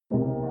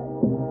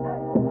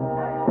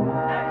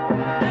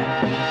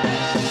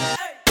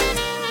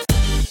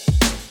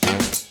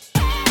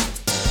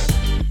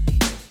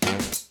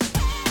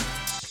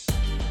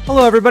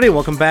Hello, everybody.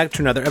 Welcome back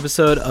to another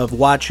episode of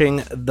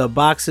Watching the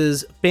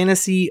Boxes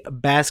Fantasy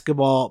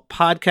Basketball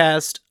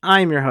Podcast.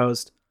 I'm your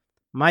host,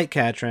 Mike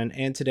Catron,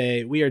 and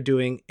today we are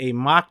doing a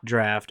mock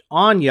draft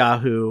on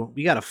Yahoo.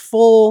 We got a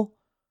full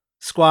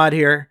squad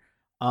here.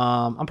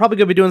 I'm probably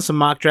going to be doing some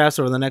mock drafts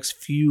over the next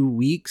few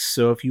weeks,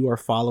 so if you are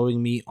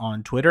following me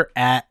on Twitter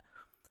at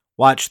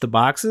Watch the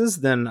Boxes,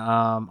 then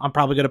I'm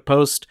probably going to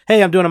post,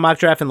 hey, I'm doing a mock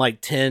draft in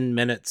like 10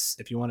 minutes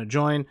if you want to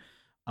join.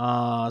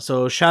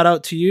 So shout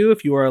out to you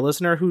if you are a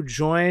listener who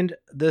joined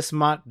this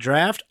mock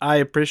draft. I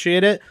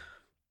appreciate it.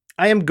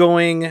 I am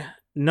going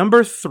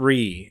number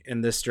 3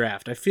 in this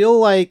draft. I feel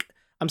like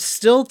I'm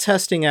still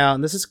testing out,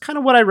 and this is kind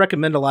of what I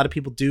recommend a lot of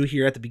people do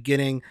here at the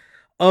beginning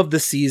of the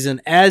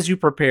season as you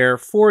prepare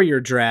for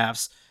your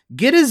drafts.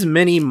 Get as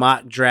many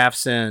mock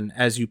drafts in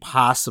as you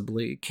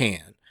possibly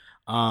can.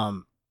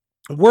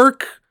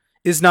 Work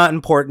is not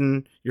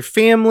important. Your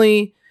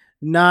family,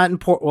 not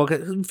important.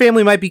 Well,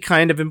 family might be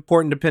kind of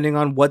important depending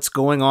on what's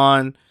going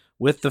on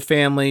with the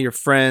family, your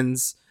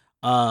friends.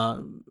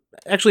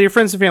 Actually, your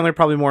friends and family are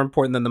probably more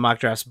important than the mock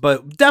drafts,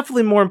 but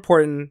definitely more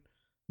important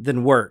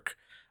than work.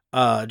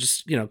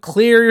 Just,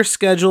 clear your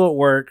schedule at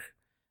work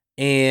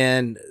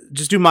and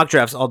just do mock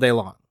drafts all day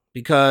long,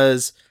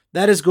 because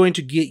that is going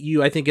to get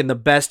you, I think, in the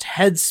best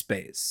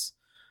headspace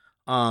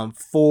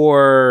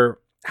for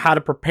how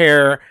to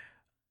prepare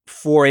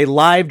for a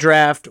live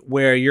draft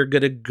where you're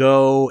going to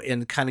go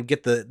and kind of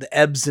get the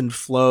ebbs and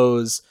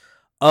flows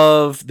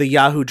of the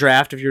Yahoo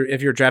draft. If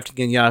you're drafting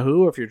in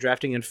Yahoo, or if you're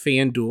drafting in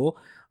FanDuel,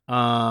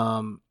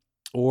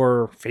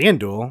 or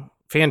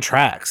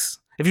Fantrax.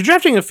 If you're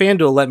drafting in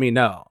FanDuel, let me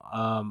know.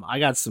 I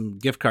got some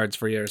gift cards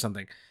for you or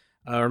something.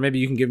 Or maybe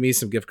you can give me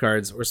some gift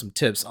cards or some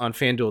tips on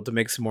FanDuel to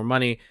make some more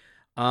money.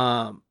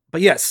 But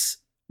yes,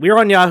 we're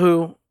on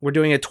Yahoo. We're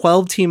doing a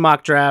 12-team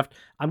mock draft.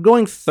 I'm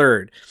going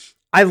third.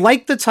 I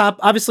like the top.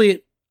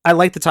 Obviously, I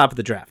like the top of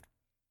the draft.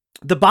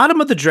 The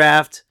bottom of the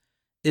draft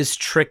is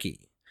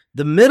tricky.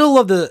 The middle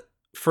of the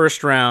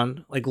first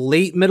round, like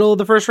late middle of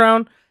the first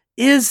round,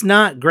 is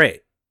not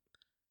great.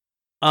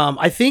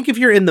 I think if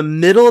you're in the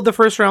middle of the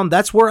first round,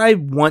 that's where I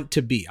want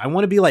to be. I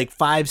want to be like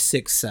 5,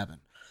 6,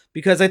 7.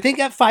 Because I think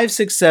at 5,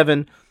 6,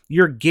 7,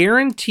 you're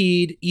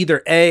guaranteed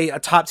either a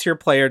top tier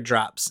player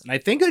drops. And I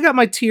think I got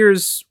my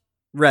tiers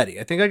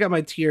ready. I think I got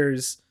my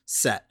tiers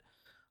set.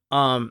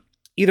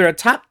 Either a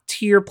top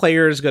tier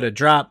player is going to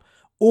drop,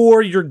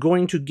 or you're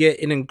going to get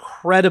an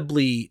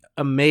incredibly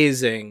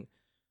amazing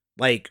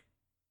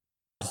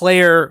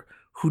player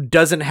who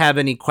doesn't have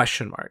any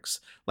question marks.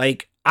 I'm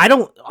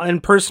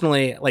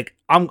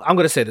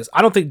going to say this.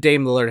 I don't think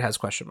Dame Lillard has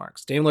question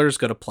marks. Dame Lillard's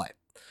going to play.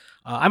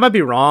 I might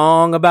be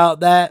wrong about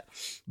that,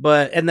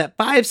 but in that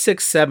 5,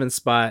 6, 7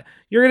 spot,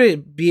 you're going to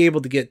be able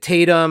to get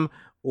Tatum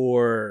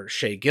or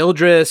Shai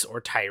Gilgeous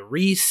or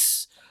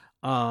Tyrese.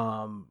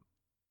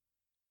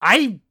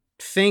 I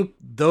think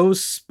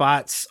those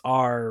spots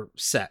are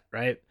set,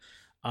 right?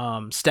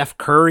 Steph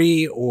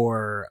Curry,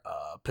 or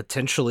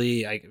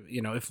potentially,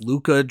 if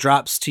Luka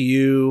drops to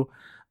you,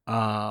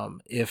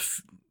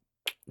 if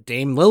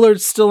Dame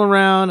Lillard's still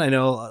around, I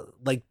know,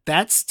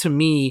 that's to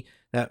me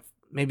that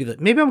maybe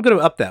I'm going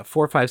to up that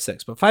 4, 5,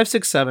 6, but 5,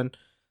 6, 7,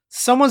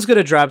 someone's going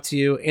to drop to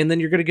you, and then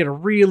you're going to get a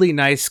really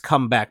nice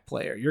comeback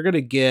player. You're going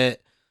to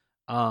get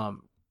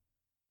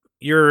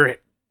your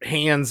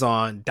hands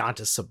on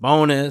Domantas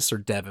Sabonis or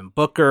Devin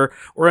Booker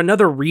or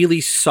another really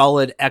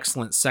solid,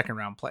 excellent second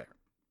round player.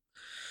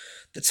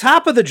 The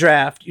top of the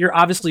draft, you're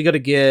obviously going to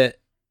get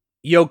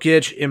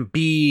Jokic,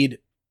 Embiid,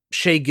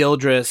 Shai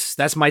Gilgeous.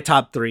 That's my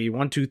top 3,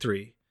 1, 2,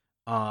 3.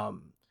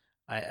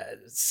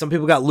 Some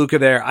people got Luka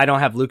there. I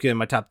don't have Luka in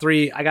my top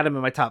 3. I got him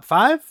in my top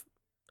 5,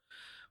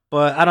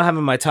 but I don't have him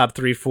in my top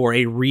 3 for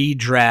a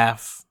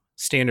redraft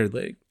standard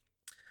league.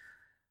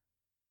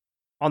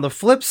 On the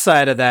flip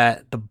side of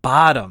that, the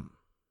bottom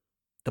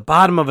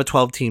of a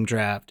 12-team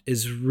draft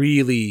is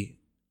really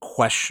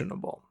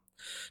questionable.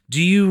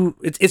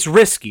 It's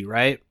risky,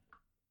 right?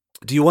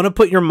 Do you want to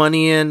put your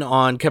money in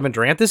on Kevin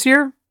Durant this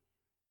year?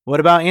 What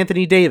about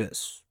Anthony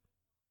Davis?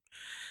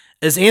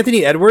 Is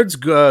Anthony Edwards,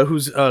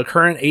 whose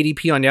current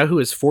ADP on Yahoo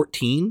is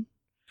 14?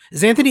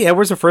 Is Anthony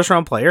Edwards a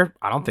first-round player?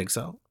 I don't think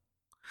so.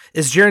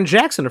 Is Jaren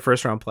Jackson a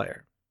first-round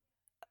player?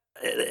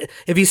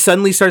 If he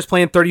suddenly starts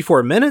playing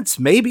 34 minutes,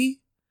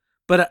 maybe.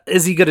 But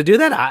is he going to do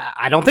that?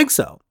 I don't think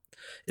so.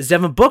 Is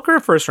Devin Booker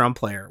a first-round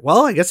player?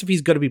 Well, I guess if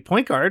he's going to be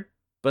point guard,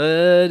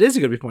 but is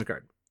he going to be point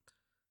guard?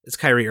 Is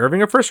Kyrie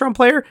Irving a first-round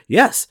player?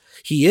 Yes,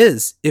 he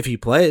is. If he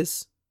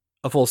plays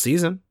a full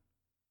season,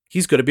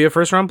 he's going to be a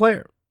first-round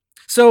player.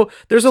 So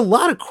there's a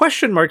lot of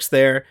question marks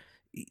there.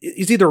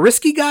 It's either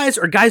risky guys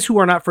or guys who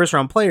are not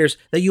first-round players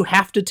that you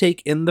have to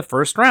take in the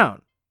first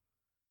round.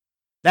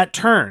 That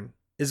turn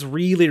is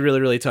really, really,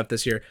 really tough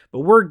this year. But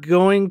we're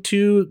going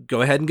to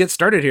go ahead and get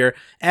started here.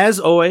 As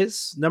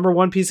always, number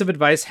one piece of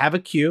advice, have a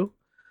queue.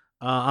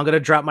 I'm going to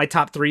drop my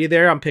top 3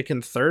 there. I'm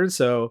picking third.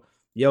 So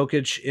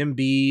Jokic,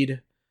 Embiid,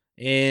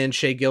 and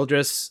Shai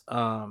Gilgeous.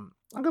 I'm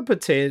going to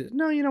put I'm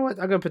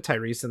going to put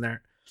Tyrese in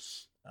there.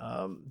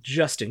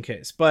 just in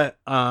case. But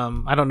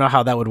I don't know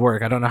how that would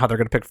work. I don't know how they're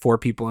going to pick 4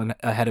 people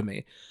ahead of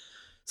me.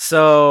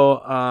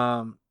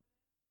 So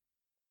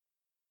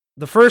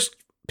the first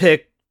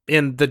pick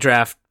in the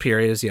draft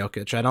period is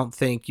Jokic. I don't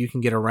think you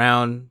can get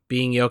around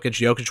being Jokic.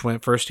 Jokic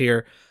went first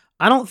here.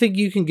 I don't think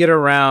you can get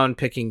around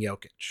picking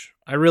Jokic.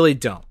 I really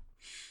don't.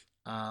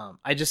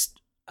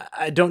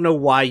 I don't know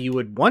why you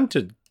would want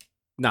to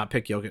not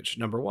pick Jokic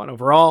number 1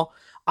 overall.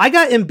 I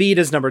got Embiid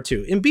as number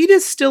 2. Embiid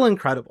is still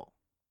incredible.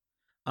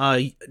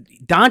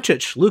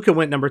 Doncic, Luka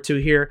went number 2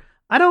 here.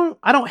 I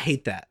don't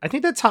hate that. I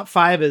think that top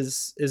 5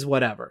 is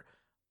whatever.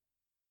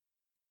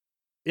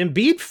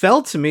 Embiid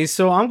fell to me,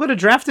 so I'm going to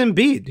draft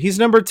Embiid. He's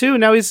number 2.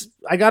 Now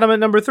I got him at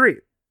number 3.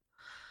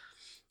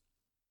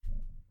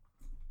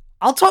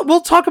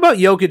 We'll talk about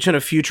Jokic in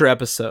a future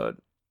episode.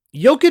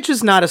 Jokic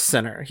is not a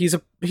center. He's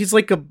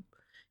like a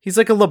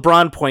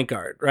LeBron point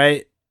guard,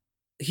 right?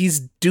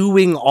 He's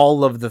doing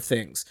all of the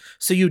things.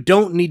 So you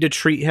don't need to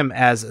treat him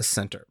as a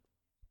center.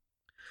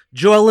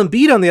 Joel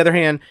Embiid, on the other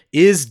hand,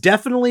 is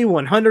definitely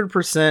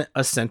 100%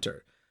 a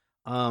center.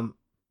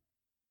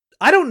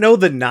 I don't know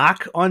the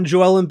knock on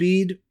Joel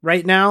Embiid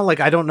right now. Like,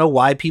 I don't know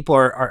why people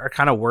are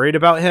kind of worried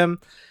about him.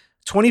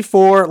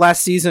 24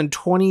 last season,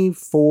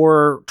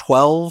 24,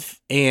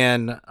 12,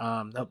 and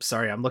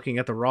sorry, I'm looking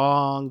at the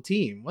wrong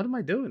team. What am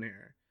I doing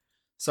here?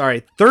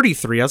 Sorry,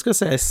 33. I was going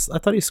to say, I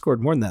thought he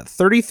scored more than that.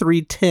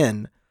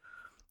 33-10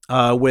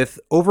 with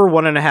over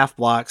 1.5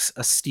 blocks,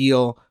 a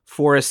steal,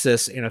 4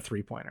 assists, and a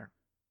 3-pointer.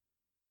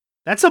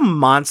 That's a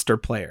monster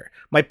player.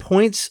 My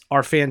points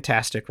are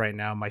fantastic right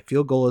now. My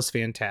field goal is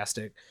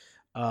fantastic.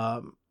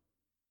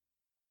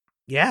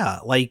 Yeah,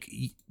 like,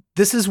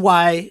 this is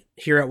why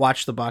here at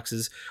Watch the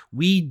Boxes,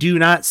 we do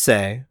not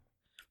say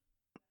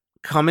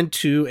come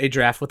into a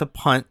draft with a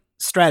punt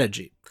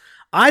strategy.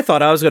 I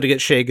thought I was going to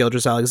get Shai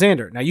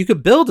Gilgeous-Alexander. Now, you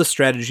could build a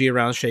strategy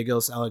around Shai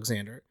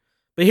Gilgeous-Alexander,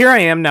 but here I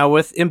am now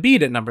with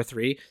Embiid at number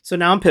 3. So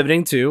now I'm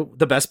pivoting to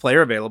the best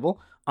player available.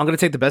 I'm going to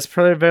take the best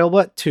player available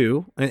at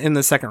 2 in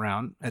the second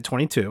round at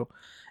 22.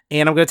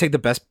 And I'm going to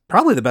take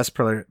probably the best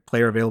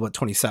player available at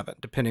 27,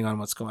 depending on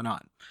what's going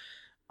on.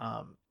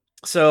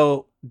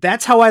 So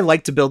that's how I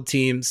like to build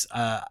teams.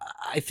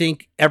 I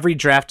think every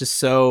draft is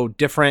so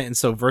different and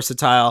so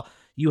versatile.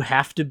 You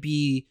have to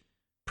be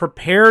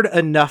prepared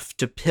enough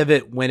to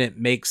pivot when it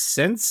makes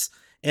sense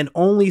and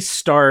only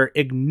start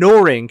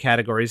ignoring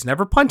categories,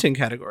 never punting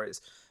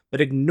categories, but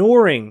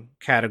ignoring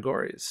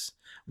categories.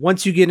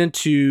 Once you get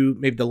into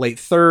maybe the late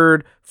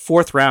 3rd,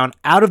 4th round,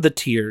 out of the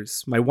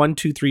tiers, my 1,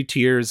 2, 3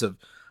 tiers of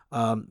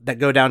that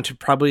go down to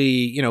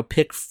probably,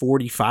 pick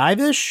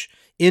 45-ish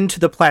into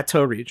the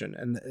plateau region.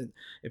 And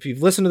if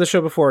you've listened to the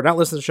show before or not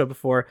listened to the show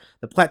before,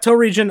 the plateau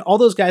region, all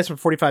those guys from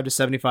 45 to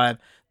 75,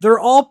 they're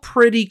all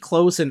pretty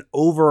close in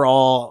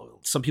overall,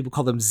 some people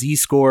call them Z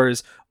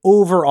scores,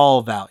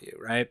 overall value,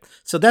 right?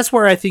 So that's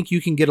where I think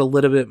you can get a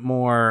little bit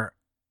more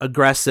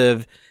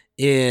aggressive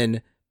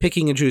in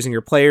picking and choosing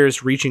your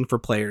players, reaching for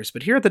players.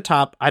 But here at the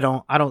top, I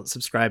don't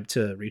subscribe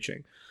to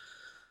reaching.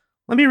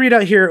 Let me read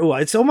out here. Oh,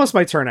 it's almost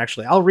my turn,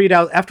 actually. I'll read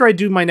out, after I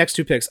do my next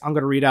 2 picks, I'm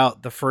going to read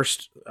out the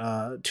first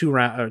 2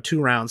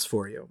 rounds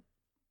for you.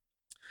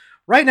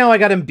 Right now, I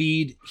got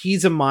Embiid.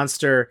 He's a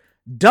monster.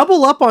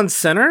 Double up on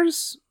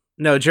centers?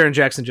 No, Jaren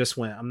Jackson just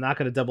went. I'm not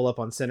going to double up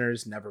on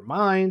centers. Never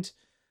mind.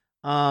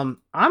 I'm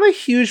a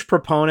huge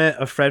proponent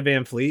of Fred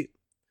VanVleet.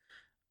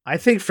 I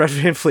think Fred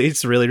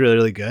VanVleet's really, really,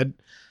 really good.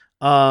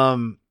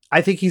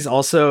 I think he's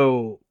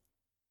also,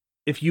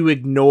 if you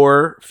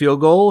ignore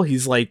field goal,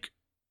 he's like,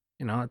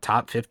 a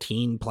top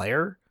 15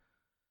 player.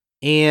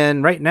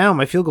 And right now,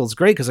 my field goal is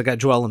great because I got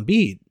Joel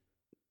Embiid.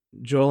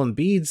 Joel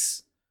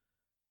Embiid's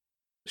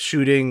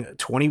shooting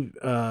 20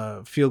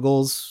 field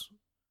goals,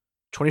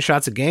 20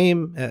 shots a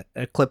game at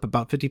a clip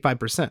about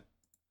 55%.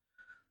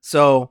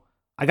 So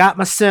I got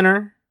my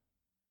center.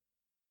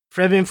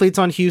 Fred VanVleet's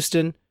on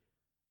Houston.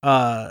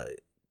 Kevin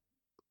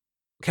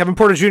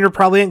Porter Jr.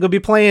 probably ain't going to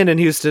be playing in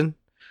Houston.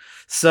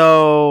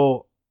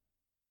 So,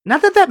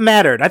 not that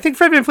mattered. I think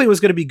Fred VanVleet was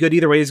going to be good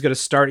either way. He's going to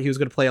start. He was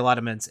going to play a lot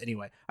of minutes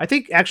anyway. I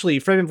think, actually,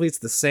 Fred VanVleet's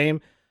the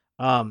same.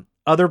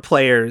 Other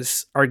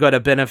players are going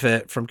to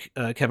benefit from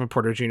Kevin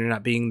Porter Jr.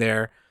 not being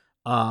there.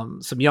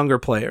 Some younger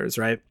players,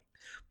 right?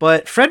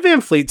 But Fred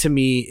VanVleet, to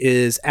me,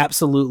 is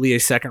absolutely a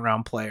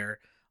second-round player.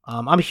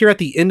 I'm here at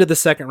the end of the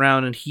second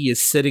round, and he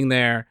is sitting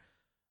there.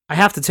 I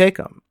have to take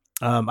him.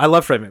 I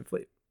love Fred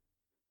VanVleet.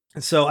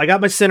 And so I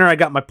got my center, I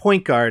got my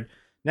point guard.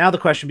 Now the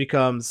question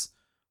becomes,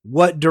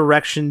 what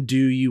direction do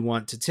you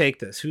want to take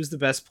this? Who's the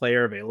best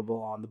player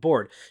available on the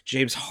board?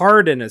 James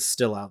Harden is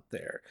still out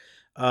there.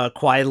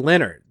 Kawhi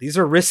Leonard. These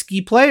are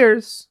risky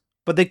players,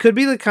 but they could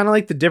be kind of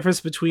like the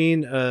difference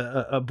between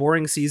a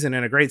boring season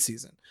and a great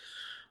season.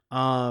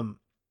 I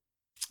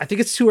think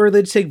it's too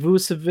early to take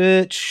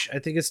Vucevic. I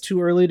think it's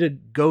too early to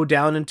go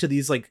down into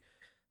these like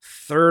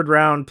 3rd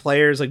round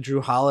players like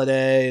Drew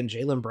Holiday and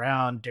Jaylen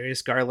Brown,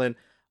 Darius Garland.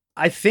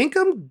 I think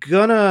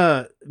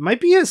it might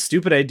be a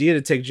stupid idea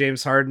to take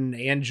James Harden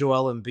and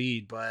Joel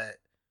Embiid, but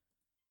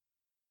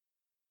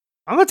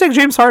I'm going to take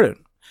James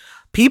Harden.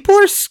 People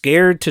are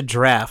scared to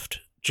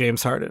draft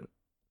James Harden.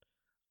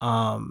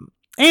 And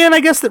I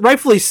guess that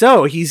rightfully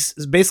so. He's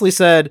basically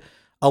said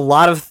a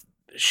lot of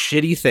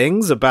shitty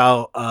things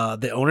about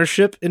the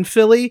ownership in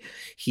Philly.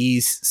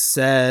 He's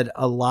said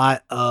a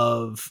lot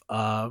of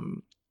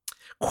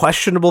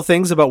questionable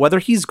things about whether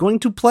he's going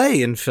to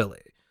play in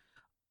Philly.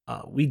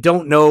 We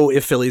don't know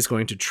if Philly's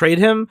going to trade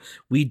him.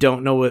 We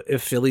don't know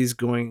if he's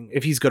going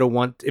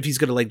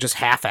to like just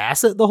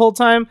half-ass it the whole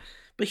time.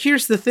 But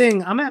here's the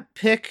thing. I'm at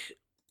pick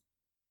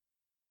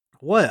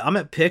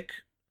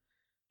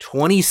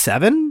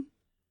 27?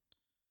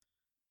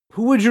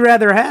 Who would you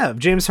rather have?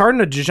 James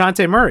Harden or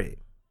DeJounte Murray?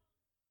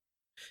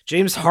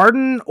 James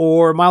Harden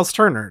or Miles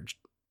Turner?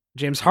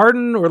 James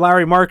Harden or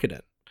Larry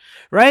Markkinen?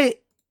 Right?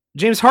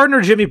 James Harden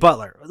or Jimmy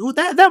Butler?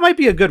 That might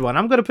be a good one.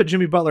 I'm going to put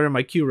Jimmy Butler in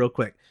my queue real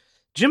quick.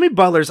 Jimmy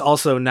Butler's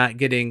also not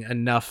getting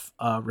enough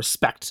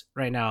respect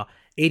right now.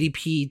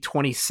 ADP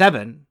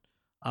 27.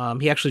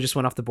 He actually just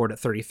went off the board at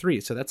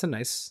 33, so that's a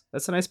nice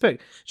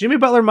pick. Jimmy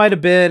Butler might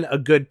have been a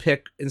good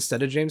pick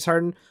instead of James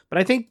Harden, but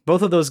I think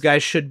both of those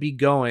guys should be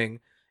going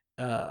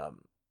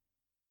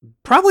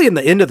probably in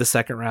the end of the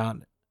second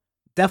round,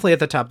 definitely at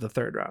the top of the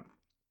third round.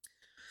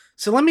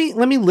 So let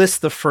me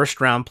list the first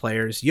round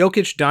players: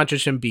 Jokic,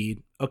 Doncic,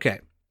 Embiid.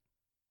 Okay.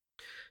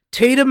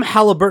 Tatum,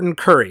 Halliburton,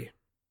 Curry.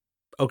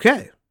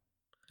 Okay.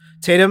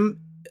 Tatum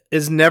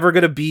is never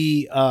going to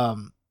be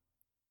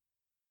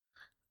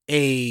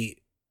a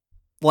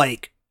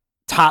like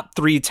top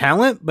 3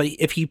 talent, but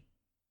if he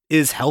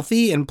is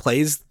healthy and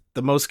plays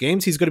the most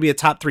games, he's going to be a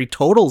top 3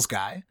 totals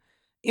guy.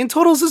 And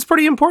totals is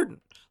pretty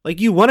important. Like,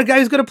 you want a guy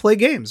who's going to play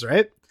games,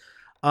 right?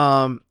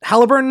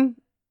 Halliburton,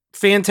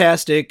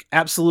 fantastic.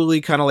 Absolutely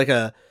kind of like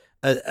a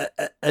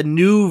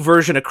new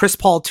version, a Chris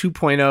Paul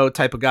 2.0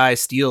 type of guy,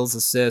 steals,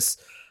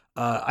 assists.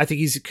 I think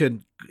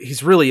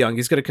he's really young.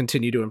 He's going to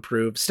continue to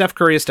improve. Steph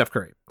Curry is Steph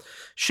Curry.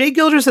 Shai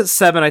Gilgeous at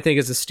 7, I think,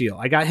 is a steal.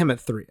 I got him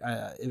at 3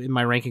 in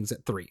my rankings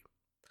at 3.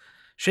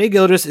 Shai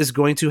Gilgeous is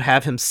going to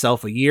have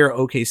himself a year.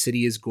 OK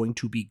City is going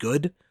to be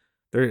good.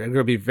 They're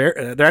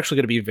actually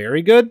going to be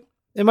very good,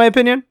 in my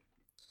opinion.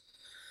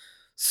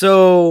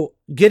 So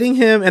getting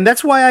him, and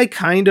that's why I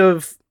kind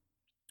of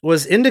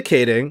was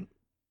indicating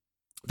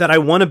that I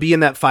want to be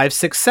in that 5,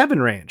 6, 7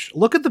 range.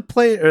 Look at the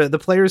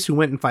players who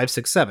went in 5,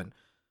 6, 7.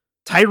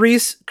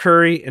 Tyrese,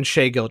 Curry, and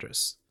Shai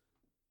Gilgeous.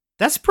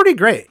 That's pretty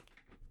great.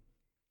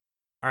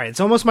 All right,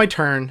 it's almost my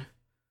turn.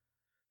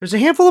 There's a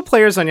handful of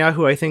players on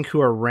Yahoo, I think,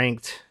 who are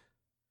ranked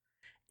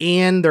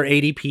and their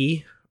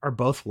ADP are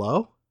both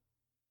low.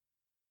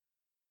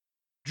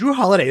 Drew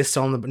Holiday is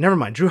still on the... Never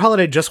mind. Drew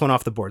Holiday just went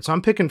off the board, so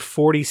I'm picking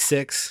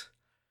 46.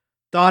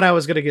 Thought I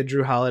was going to get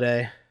Drew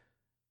Holiday.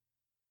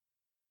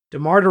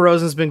 DeMar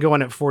DeRozan's been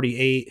going at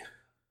 48.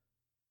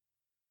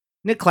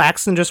 Nick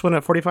Claxton just went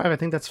at 45. I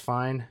think that's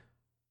fine.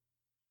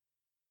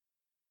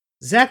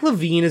 Zach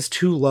LaVine is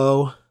too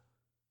low.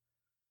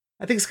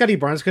 I think Scotty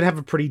Barnes could have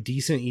a pretty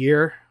decent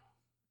year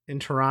in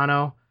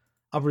Toronto.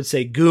 I would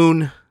say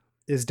Goon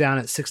is down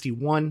at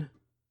 61.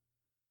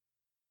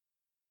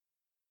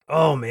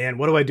 Oh man,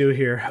 what do I do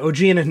here? OG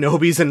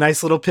Anunoby's a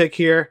nice little pick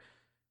here.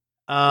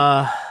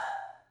 I'm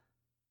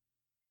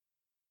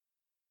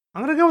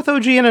gonna go with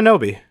OG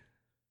Anunoby.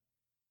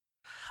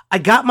 I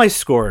got my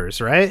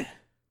scorers, right?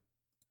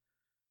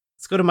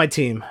 Let's go to my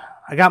team.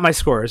 I got my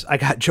scores. I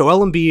got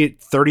Joel Embiid,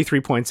 33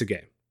 points a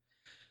game.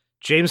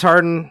 James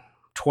Harden,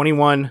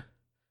 21.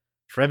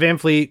 Fred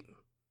VanVleet,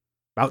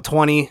 about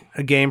 20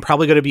 a game.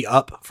 Probably going to be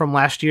up from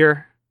last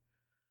year.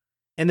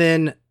 And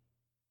then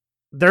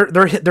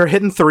they're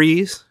hitting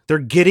threes. They're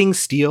getting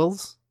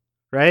steals,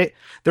 right?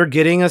 They're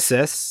getting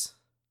assists.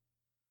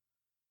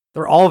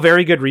 They're all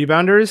very good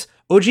rebounders.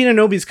 OG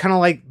Anunoby's kind of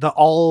like the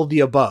all of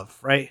the above,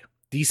 right?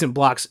 Decent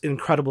blocks,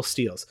 incredible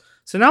steals.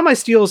 So now my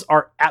steals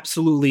are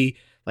absolutely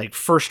like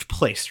first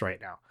place right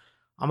now.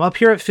 I'm up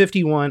here at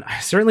 51. I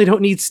certainly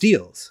don't need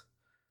steals.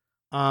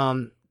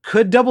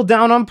 Could double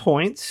down on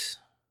points.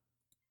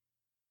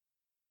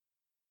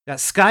 Got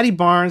Scotty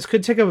Barnes.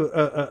 Could take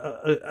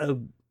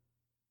Alfred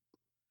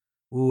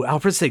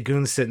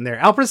Sengun's sitting there.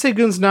 Alfred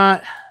Sengun's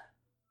not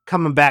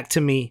coming back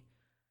to me.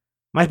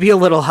 Might be a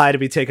little high to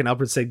be taking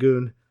Alfred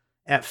Sengun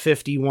at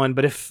 51.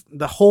 But if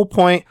the whole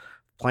point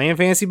playing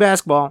fantasy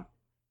basketball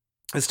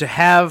is to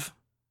have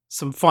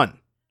some fun.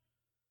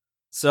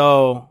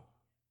 So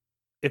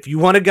if you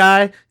want a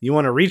guy, you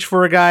want to reach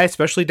for a guy,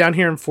 especially down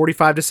here in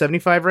 45 to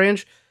 75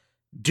 range,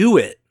 do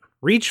it.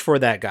 Reach for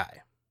that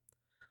guy.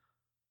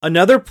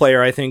 Another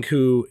player I think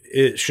who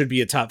should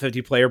be a top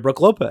 50 player, Brook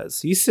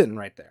Lopez. He's sitting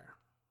right there.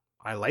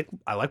 I like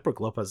Brook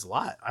Lopez a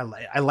lot.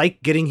 I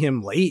like getting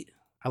him late.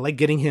 I like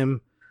getting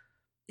him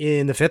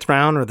in the 5th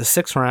round or the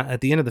 6th round,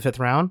 at the end of the 5th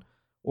round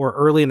or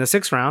early in the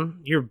 6th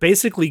round. You're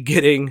basically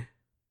getting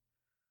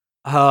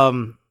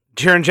Jaren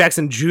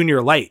Jackson Jr.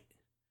 light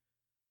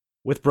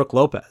with Brook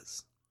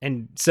Lopez.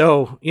 And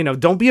so,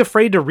 don't be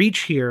afraid to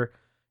reach here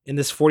in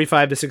this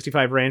 45 to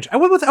 65 range. I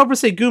went with Alfred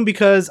Sengun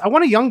because I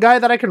want a young guy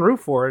that I can root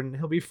for and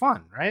he'll be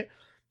fun, right?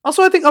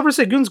 Also, I think Alfred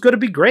Sengun's going to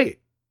be great.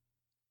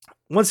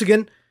 Once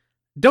again,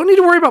 don't need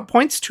to worry about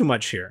points too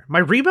much here. My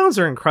rebounds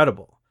are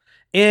incredible.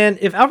 And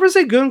if Alvarez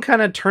Sengun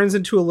kind of turns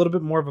into a little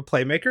bit more of a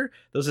playmaker,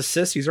 those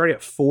assists, he's already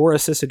at 4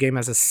 assists a game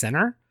as a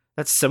center.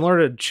 That's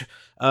similar to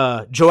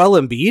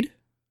Joel Embiid.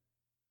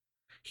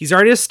 He's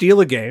already a steal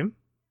a game.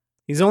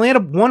 He's only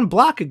at 1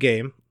 block a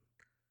game.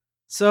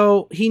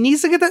 So he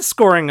needs to get that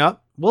scoring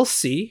up. We'll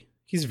see.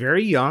 He's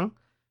very young.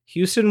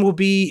 Houston will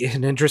be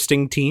an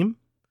interesting team.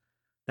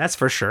 That's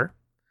for sure.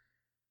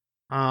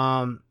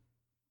 But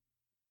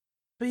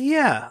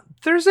yeah,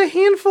 there's a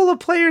handful of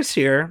players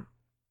here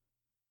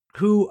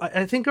who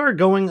I think are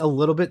going a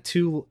little bit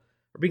too,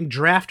 are being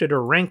drafted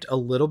or ranked a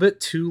little bit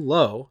too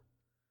low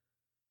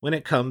when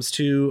it comes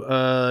to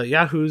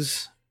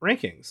Yahoo's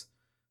rankings.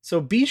 So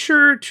be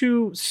sure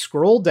to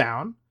scroll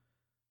down.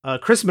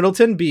 Chris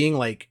Middleton being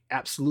like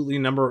absolutely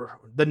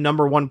the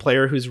number 1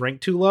 player who's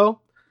ranked too low.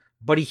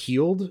 Buddy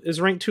Hield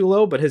is ranked too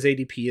low, but his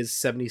ADP is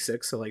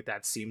 76, so like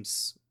that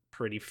seems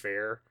pretty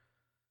fair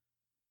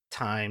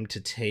time to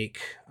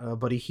take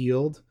Buddy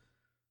Hield,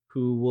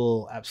 who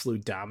will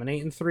absolutely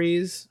dominate in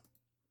threes.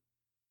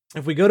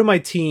 If we go to my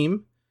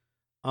team,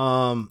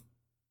 my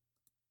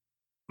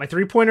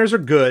 3-pointers are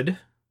good.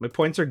 My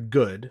points are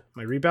good.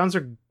 My rebounds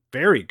are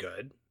very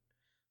good.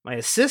 My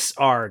assists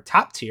are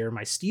top tier.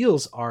 My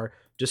steals are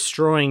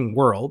destroying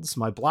worlds.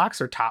 My blocks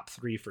are top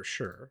 3 for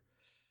sure.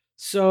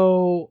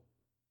 So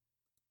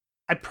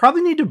I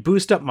probably need to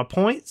boost up my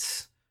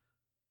points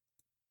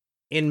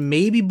and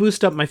maybe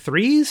boost up my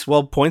threes.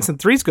 Well, points and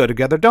threes go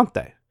together, don't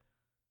they?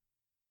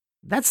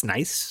 That's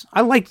nice.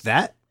 I like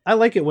that. I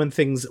like it when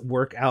things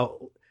work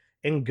out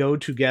and go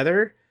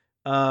together.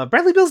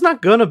 Bradley Beal's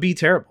not gonna be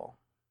terrible.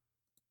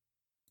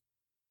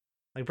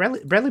 Like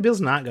Bradley Beal's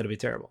not gonna be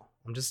terrible.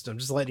 I'm just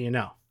letting you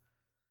know.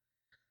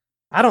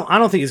 I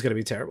don't think he's gonna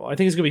be terrible. I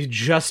think he's gonna be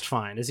just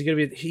fine. Is he gonna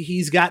be?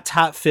 He's got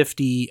top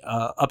 50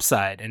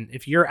 upside, and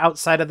if you're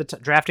outside of the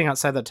drafting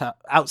outside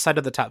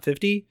of the top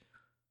 50,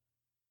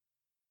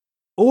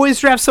 always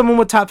draft someone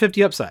with top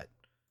 50 upside.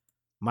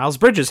 Miles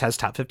Bridges has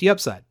top 50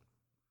 upside.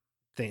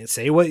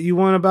 Say what you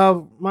want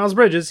about Miles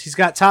Bridges, he's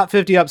got top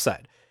 50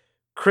 upside.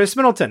 Chris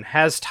Middleton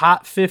has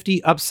top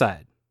 50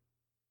 upside.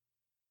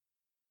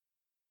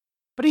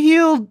 But I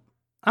don't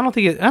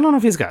know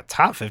if he's got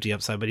top 50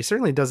 upside, but he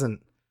certainly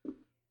doesn't.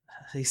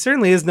 He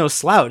certainly is no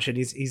slouch, and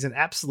he's an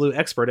absolute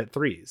expert at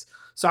threes.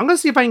 So I'm going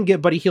to see if I can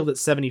get Buddy Hield at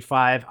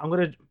 75. I'm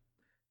going to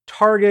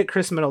target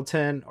Chris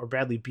Middleton or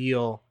Bradley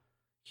Beal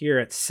here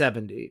at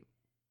 70.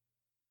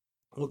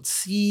 Let's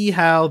see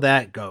how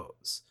that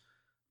goes.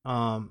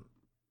 Back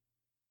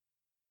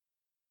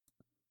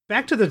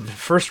to the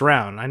first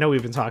round. I know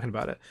we've been talking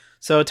about it.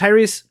 So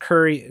Tyrese,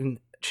 Curry, and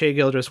Shai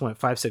Gilgeous went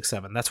 5, 6,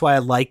 7. That's why I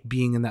like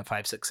being in that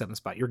 5, 6, 7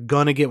 spot. You're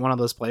going to get one of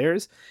those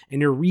players, and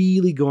you're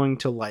really going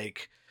to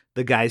like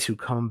the guys who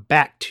come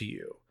back to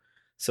you.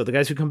 So the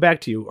guys who come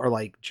back to you are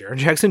like Jaren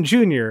Jackson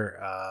Jr.,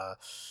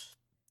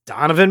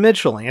 Donovan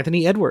Mitchell,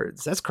 Anthony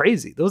Edwards. That's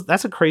crazy.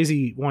 That's a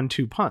crazy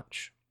 1-2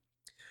 punch.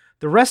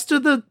 The rest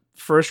of the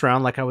first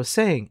round, like I was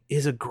saying,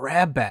 is a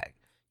grab bag.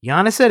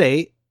 Giannis at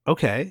 8.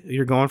 Okay,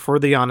 you're going for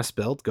the Giannis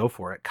build. Go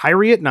for it.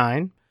 Kyrie at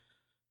 9.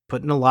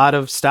 Putting a lot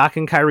of stock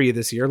in Kyrie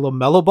this year.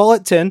 LaMelo Ball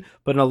at 10.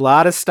 Putting a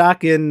lot of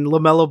stock in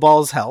LaMelo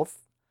Ball's health.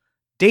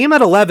 Dame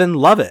at 11.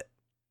 Love it.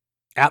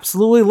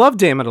 Absolutely love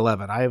Dame at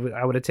 11. I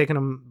would have taken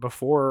him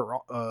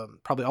before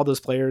probably all those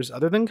players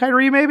other than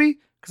Kyrie, maybe,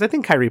 because I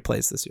think Kyrie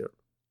plays this year.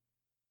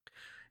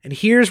 And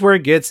here's where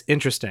it gets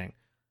interesting.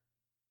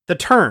 The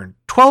turn,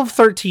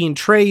 12-13,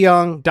 Trae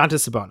Young,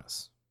 Domantas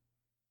Sabonis.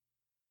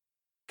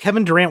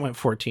 Kevin Durant went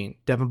 14.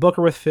 Devin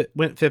Booker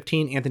went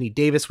 15. Anthony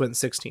Davis went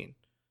 16.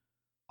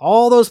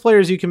 All those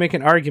players you can make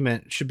an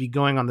argument should be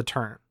going on the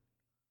turn.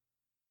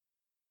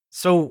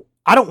 So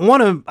I don't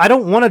want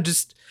to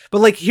just, but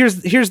like,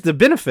 here's the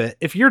benefit.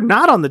 If you're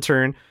not on the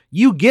turn,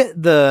 you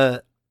get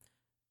the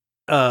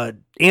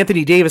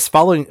Anthony Davis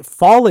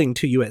falling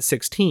to you at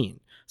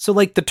 16. So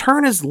like the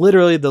turn is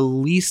literally the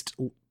least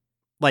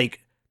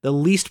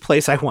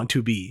place I want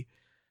to be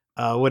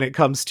when it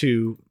comes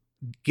to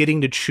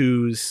getting to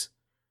choose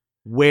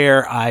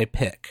where I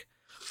pick.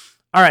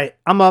 All right,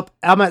 I'm up.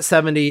 I'm at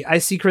 70. I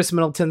see Chris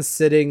Middleton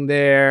sitting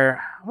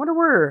there. I wonder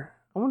where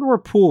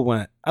Poole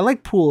went. I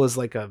like Poole as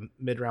like a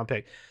mid-round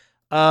pick.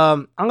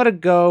 I'm gonna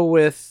go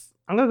with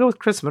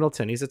Chris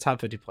Middleton. He's a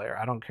top 50 player.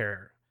 I don't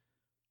care.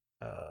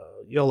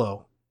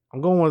 YOLO.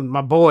 I'm going with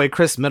my boy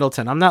Chris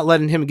Middleton. I'm not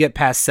letting him get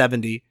past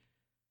 70.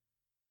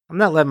 I'm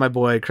not letting my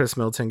boy Chris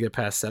Middleton get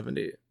past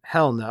 70.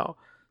 Hell no.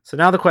 So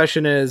now the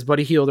question is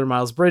Buddy Hield or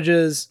Miles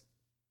Bridges.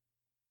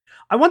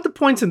 I want the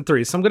points in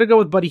 3, so I'm gonna go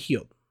with Buddy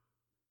Hield.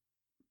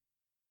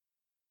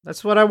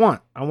 That's what I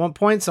want. I want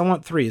points. I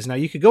want 3s. Now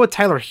you could go with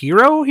Tyler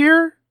Hero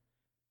here,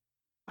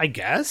 I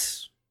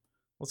guess.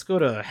 Let's go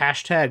to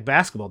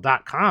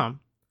 #basketball.com.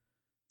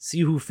 See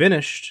who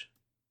finished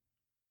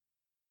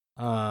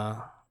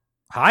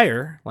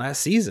higher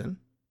last season.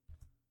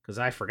 Because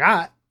I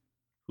forgot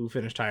who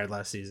finished higher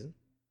last season.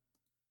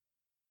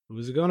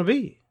 Who's it going to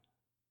be?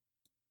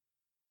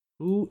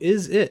 Who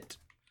is it?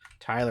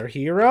 Tyler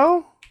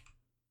Hero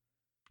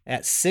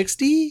at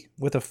 60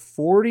 with a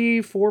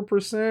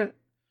 44%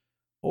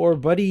 or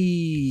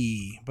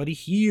Buddy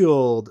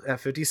Hield at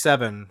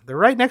 57. They're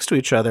right next to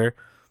each other.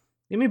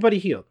 Give me Buddy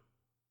Hield.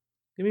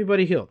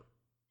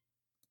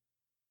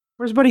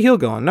 Where's Buddy Hield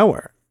going?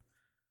 Nowhere.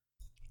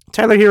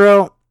 Tyler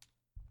Hero,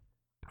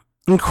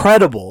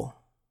 incredible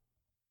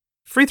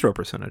free throw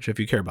percentage if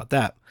you care about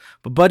that.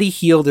 But Buddy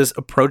Hield is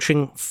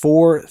approaching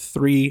 4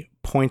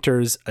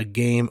 3-pointers a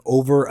game,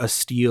 over a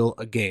steal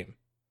a game.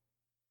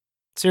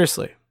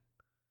 Seriously.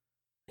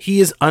 He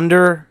is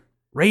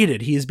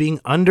underrated. He is being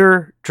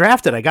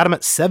underdrafted. I got him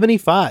at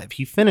 75.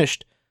 He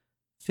finished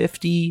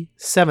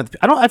 57th.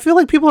 I feel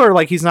like people are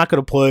like, he's not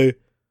going to play.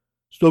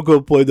 Still going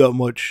to play that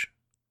much.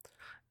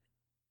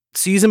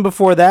 Season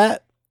before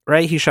that,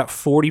 right? He shot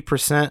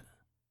 40%.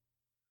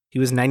 He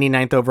was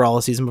 99th overall.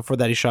 A season before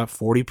that, he shot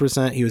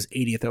 40%. He was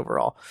 80th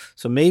overall.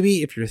 So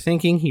maybe if you're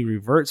thinking he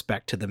reverts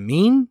back to the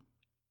mean,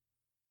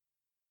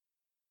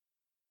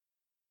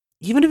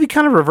 even if he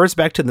kind of reverts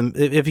back to the,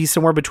 if he's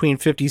somewhere between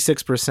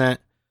 56%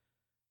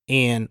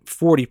 and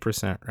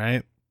 40%,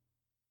 right?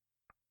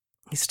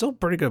 He's still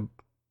pretty good.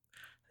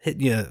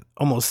 Hitting you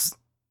almost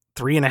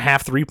 3.5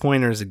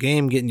 3-pointers a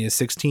game, getting you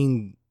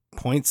 16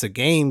 points a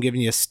game,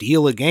 giving you a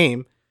steal a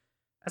game.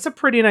 That's a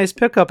pretty nice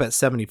pickup at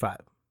 75.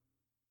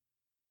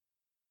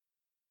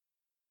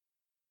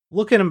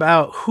 Looking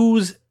about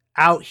who's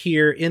out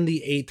here in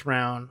the 8th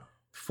round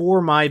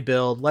for my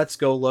build. Let's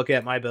go look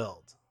at my build.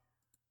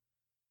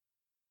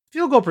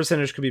 Field goal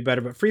percentage could be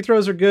better, but free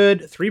throws are good.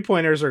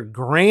 3-pointers are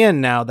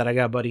grand now that I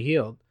got Buddy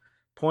Hield.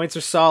 Points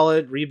are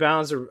solid.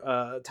 Rebounds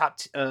are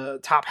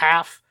top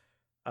half.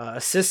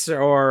 Assists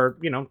or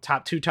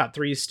top 2, top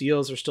 3.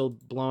 Steals are still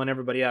blowing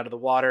everybody out of the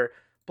water.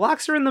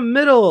 Blocks are in the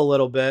middle a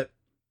little bit.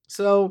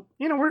 So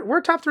we're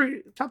a top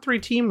three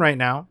team right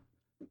now.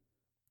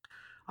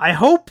 I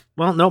hope.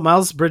 Well, no,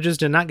 Miles Bridges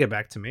did not get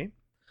back to me.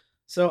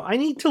 So I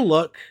need to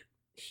look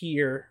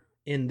here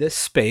in this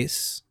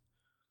space.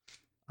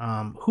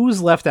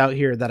 Who's left out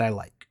here that I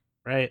like,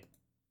 right?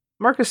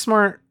 Marcus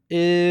Smart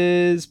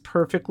is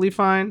perfectly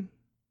fine.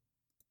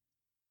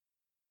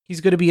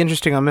 He's going to be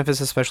interesting on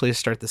Memphis, especially to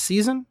start the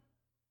season.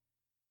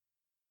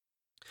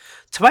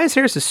 Tobias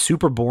Harris is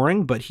super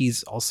boring, but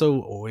he's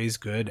also always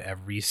good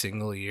every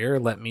single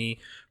year.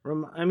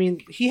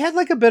 He had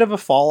like a bit of a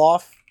fall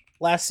off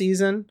last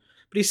season,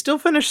 but he still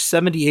finished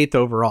 78th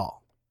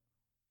overall.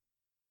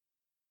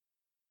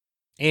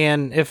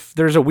 And if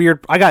there's a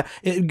weird,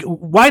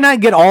 why not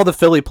get all the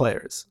Philly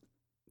players?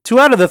 2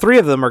 out of the 3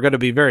 of them are going to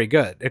be very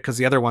good because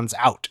the other one's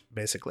out,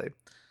 basically.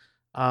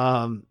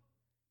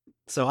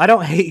 So I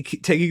don't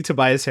hate taking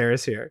Tobias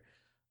Harris here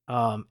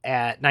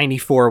at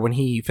 94 when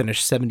he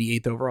finished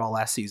 78th overall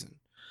last season.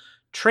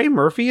 Trey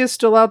Murphy is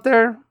still out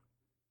there.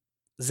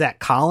 Zach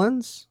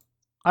Collins,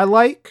 I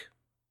like.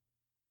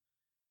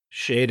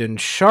 Shaden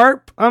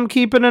Sharp, I'm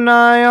keeping an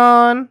eye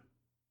on.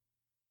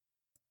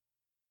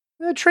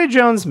 Trey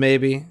Jones,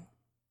 maybe.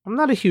 I'm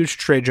not a huge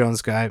Trey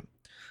Jones guy.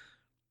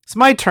 It's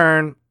my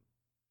turn.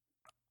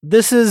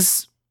 This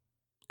is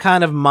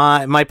kind of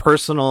my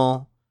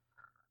personal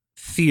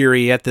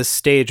theory at this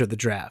stage of the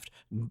draft.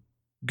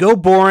 Go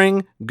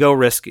boring, go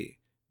risky.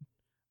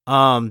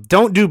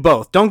 Don't do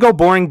both. Don't go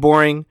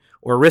boring,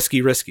 or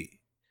risky.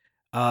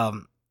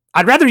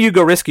 I'd rather you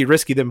go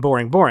risky than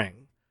boring.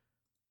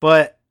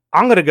 But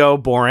I'm going to go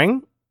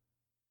boring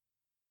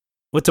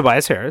with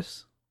Tobias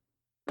Harris.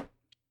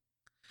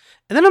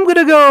 And then I'm going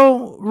to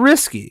go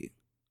risky.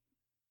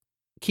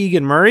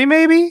 Keegan Murray,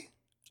 maybe?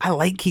 I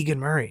like Keegan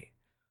Murray.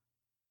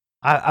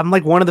 I'm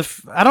like one of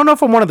the... I don't know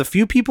if I'm one of the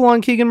few people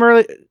on Keegan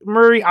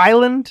Murray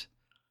Island,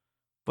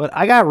 but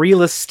I got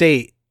real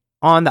estate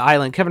on the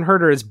island. Kevin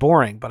Huerter is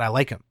boring, but I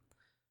like him.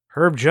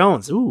 Herb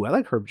Jones. Ooh, I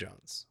like Herb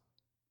Jones.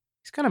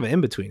 He's kind of an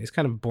in-between. He's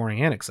kind of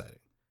boring and exciting.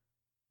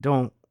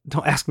 Don't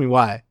ask me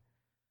why.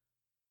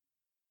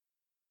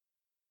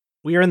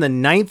 We are in the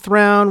 9th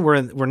round.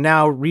 We're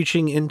now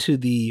reaching into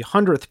the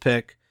 100th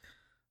pick.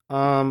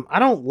 I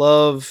don't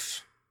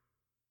love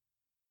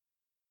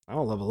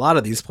a lot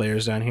of these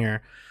players down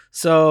here.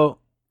 So,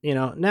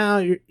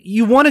 now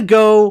you want to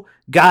go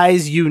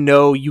guys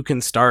you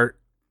can start.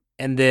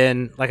 And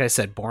then, like I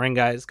said, boring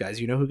guys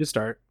who can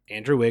start.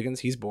 Andrew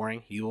Wiggins, he's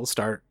boring. He will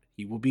start.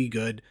 He will be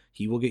good.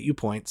 He will get you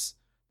points.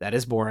 That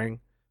is boring,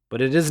 but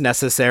it is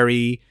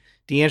necessary.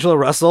 D'Angelo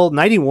Russell,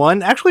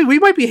 91. Actually, we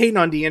might be hating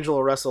on D'Angelo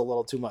Russell a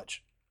little too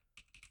much.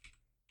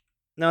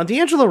 Now,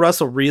 D'Angelo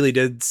Russell really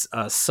did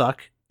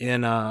suck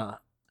in LA,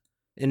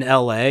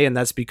 and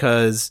that's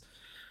because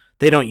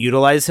they don't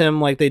utilize him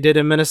like they did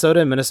in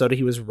Minnesota. In Minnesota,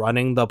 he was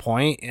running the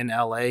point. In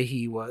LA,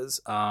 he was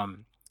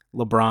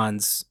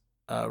LeBron's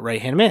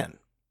right-hand man.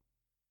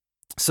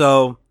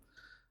 So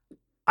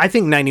I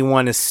think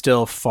 91 is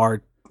still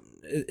far.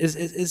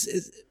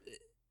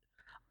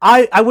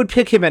 I would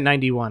pick him at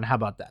 91. How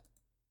about that?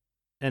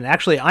 And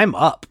actually, I'm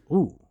up.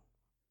 Ooh.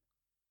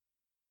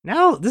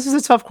 Now, this is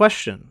a tough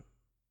question.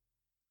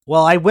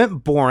 Well, I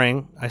went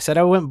boring. I said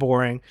I went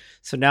boring.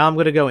 So now I'm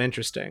going to go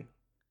interesting.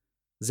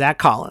 Zach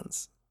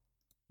Collins.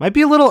 Might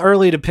be a little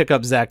early to pick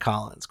up Zach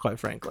Collins, quite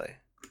frankly.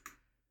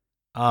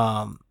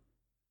 I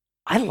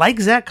like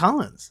Zach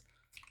Collins.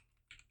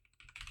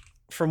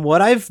 from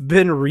what I've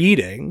been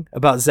reading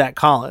about Zach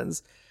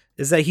Collins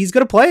is that he's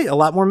going to play a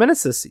lot more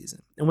minutes this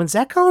season. And when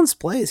Zach Collins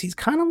plays, he's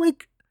kind of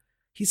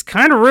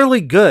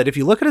really good. If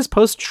you look at his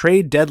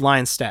post-trade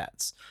deadline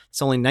stats,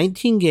 it's only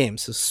 19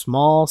 games, so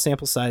small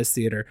sample size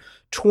theater,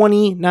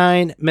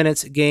 29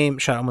 minutes a game,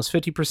 shot almost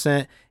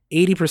 50%,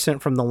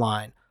 80% from the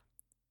line.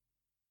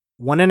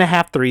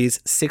 1.5 threes,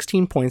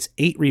 16 points,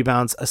 8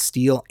 rebounds, a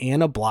steal,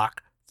 and a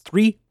block,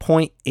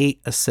 3.8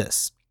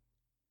 assists.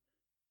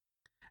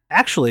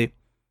 Actually,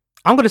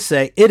 I'm going to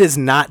say it is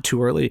not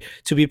too early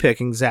to be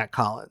picking Zach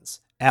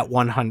Collins at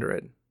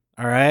 100.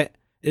 All right?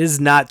 It is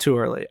not too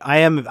early.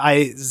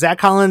 Zach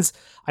Collins,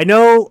 I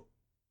know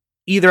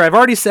either I've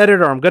already said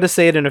it or I'm going to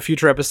say it in a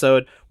future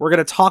episode. We're going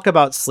to talk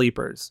about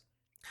sleepers.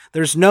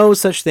 There's no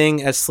such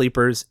thing as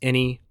sleepers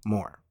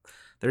anymore.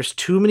 There's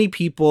too many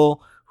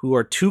people who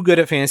are too good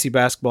at fantasy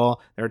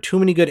basketball. There are too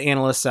many good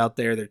analysts out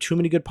there. There are too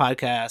many good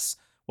podcasts,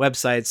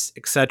 websites,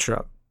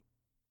 etc.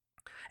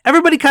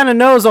 Everybody kind of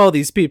knows all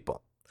these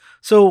people.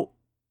 So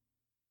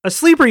a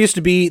sleeper used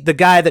to be the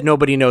guy that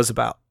nobody knows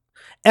about.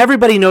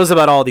 Everybody knows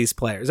about all these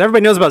players.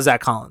 Everybody knows about Zach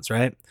Collins,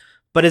 right?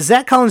 But is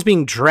Zach Collins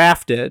being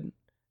drafted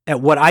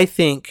at what I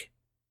think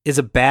is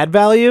a bad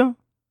value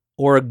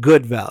or a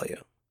good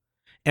value?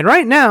 And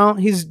right now,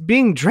 he's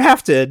being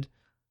drafted.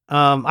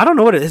 I don't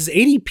know what it is. His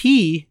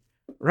ADP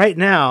right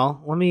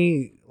now, let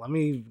me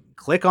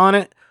click on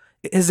it.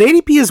 His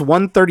ADP is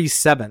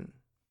 137.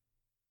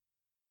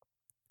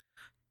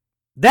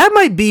 That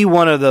might be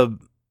one of the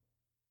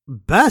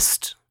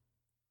best,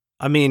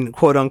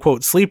 quote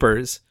unquote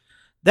sleepers.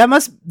 That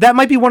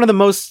might be one of the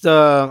most,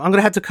 I'm going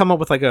to have to come up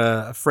with like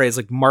a phrase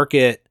like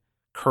market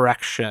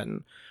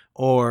correction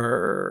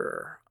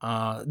or,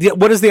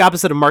 what is the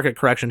opposite of market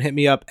correction? Hit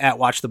me up at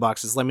Watch the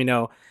Boxes. Let me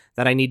know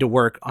that I need to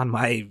work on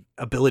my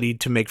ability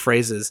to make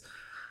phrases.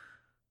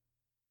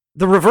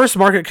 The reverse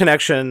market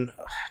connection.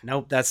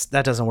 Nope.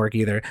 That doesn't work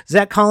either.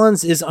 Zach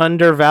Collins is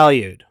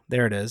undervalued.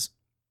 There it is.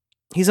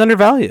 He's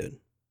undervalued.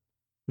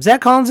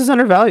 Zach Collins is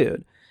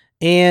undervalued.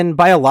 And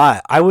by a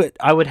lot. I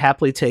would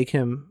happily take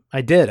him.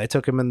 I did. I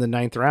took him in the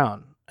 9th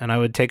round. And I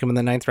would take him in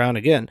the 9th round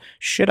again.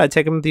 Shit, I'd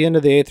take him at the end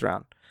of the 8th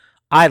round.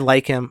 I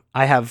like him.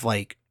 I have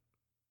good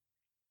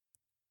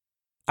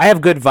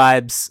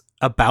vibes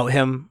about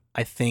him.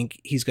 I think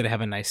he's going to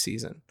have a nice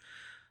season.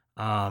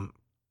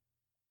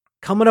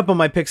 Coming up on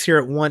my picks here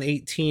at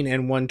 118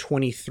 and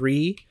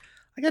 123,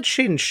 I got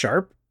Shaedon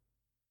Sharpe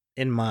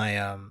in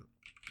my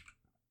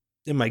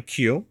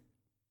queue.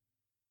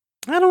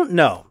 I don't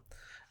know.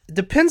 It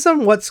depends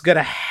on what's going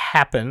to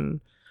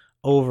happen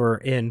over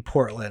in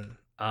Portland.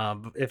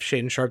 If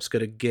Shaedon Sharpe's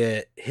going to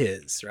get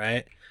his,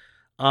 right?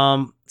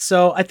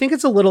 So I think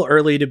it's a little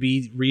early to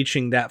be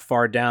reaching that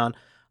far down.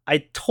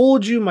 I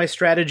told you my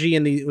strategy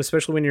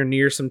especially when you're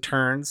near some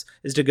turns,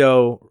 is to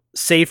go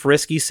safe,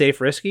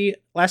 risky.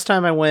 Last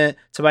time I went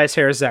Tobias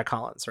Harris, Zach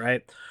Collins,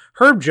 right?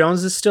 Herb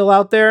Jones is still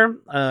out there.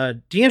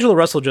 D'Angelo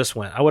Russell just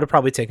went. I would have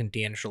probably taken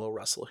D'Angelo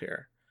Russell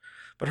here.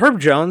 But Herb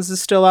Jones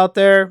is still out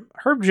there.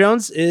 Herb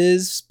Jones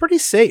is pretty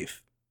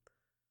safe.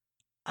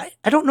 I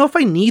don't know if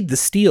I need the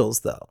steals,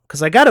 though,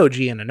 because I got OG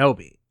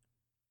Anunoby.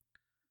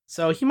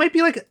 So he might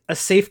be like a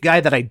safe guy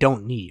that I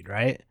don't need,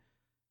 right?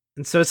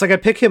 And so it's like I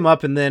pick him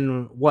up and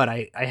then what?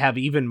 I have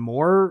even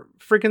more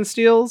freaking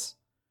steals?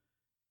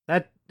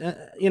 That,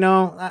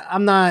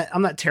 I'm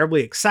not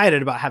terribly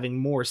excited about having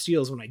more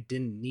steals when I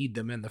didn't need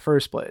them in the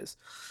first place.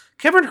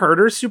 Kevin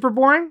Huerter's super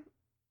boring.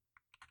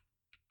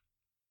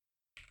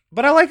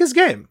 But I like his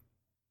game.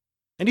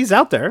 And he's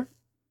out there.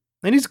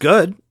 And he's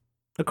good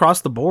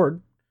across the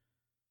board.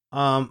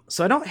 So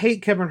I don't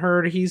hate Kevin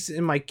Huerter. He's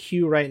in my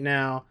queue right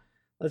now.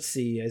 Let's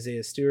see.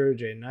 Isaiah Stewart,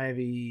 Jaden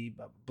Ivey,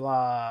 blah,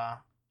 blah.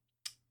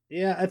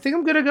 Yeah, I think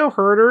I'm going to go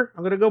Huerter.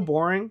 I'm going to go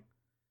boring.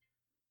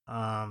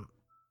 Yeah,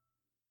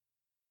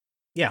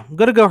 I'm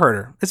going to go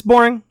Huerter. It's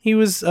boring. He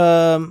was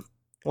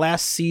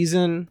last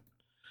season,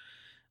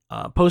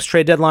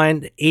 post-trade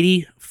deadline,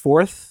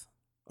 84th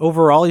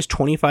overall. He's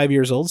 25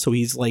 years old, so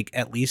he's like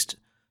at least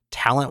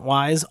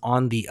talent-wise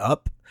on the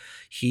up.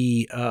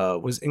 He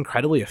was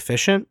incredibly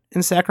efficient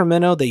in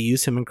Sacramento. They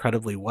use him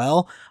incredibly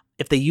well.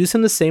 If they use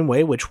him the same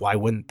way, which why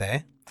wouldn't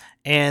they?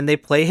 And they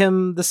play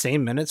him the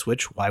same minutes,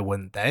 which why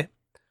wouldn't they?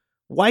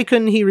 Why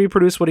couldn't he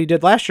reproduce what he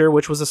did last year,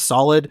 which was a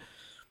solid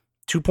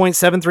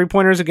 2.7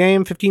 3-pointers a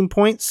game, 15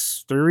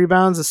 points, 3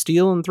 rebounds, a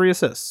steal, and 3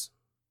 assists?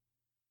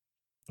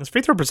 His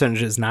free throw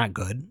percentage is not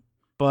good,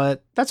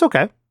 but that's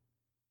okay.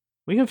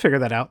 We can figure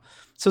that out.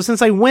 So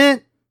since I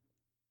went,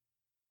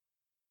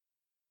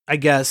 I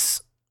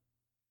guess,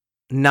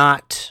 I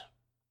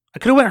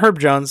could have went Herb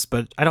Jones,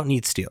 but I don't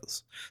need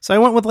steals. So I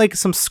went with like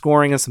some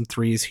scoring and some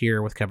threes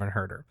here with Kevin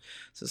Huerter.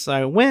 So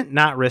I went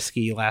not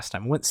risky last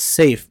time. I went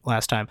safe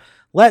last time.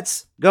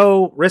 Let's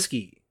go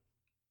risky.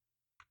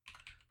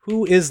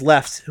 Who is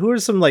left? Who are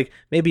some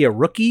maybe a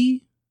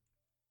rookie?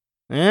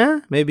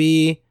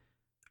 Maybe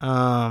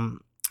a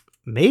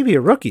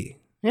rookie.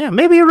 Yeah,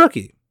 maybe a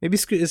rookie. Maybe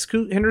is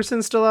Scoot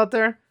Henderson still out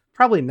there?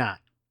 Probably not.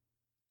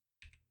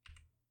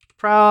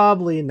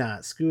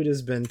 Scoot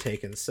has been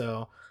taken.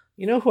 So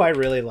you know who I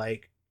really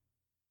like?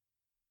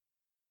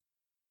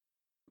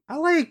 I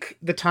like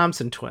the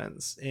Thompson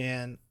twins,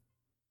 and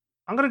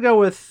I'm going to go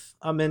with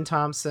Amin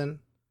Thompson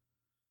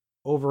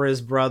over his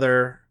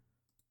brother.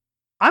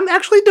 I'm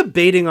actually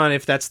debating on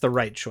if that's the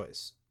right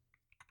choice.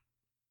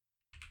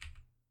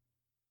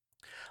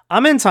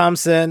 Amin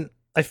Thompson,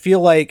 I feel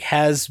like,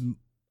 has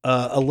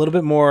a little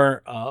bit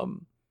more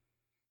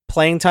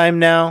playing time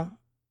now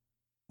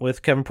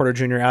with Kevin Porter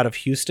Jr. out of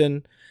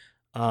Houston.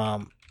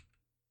 I'm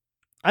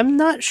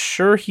not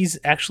sure he's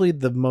actually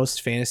the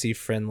most fantasy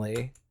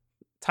friendly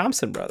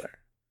Thompson brother.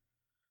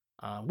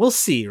 We'll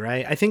see,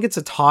 right? I think it's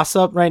a toss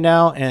up right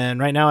now, and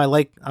right now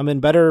I'm in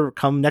better.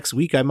 Come next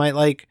week, I might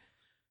like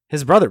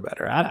his brother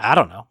better. I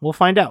don't know. We'll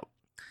find out.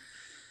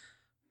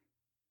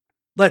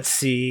 Let's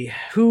see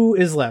who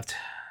is left.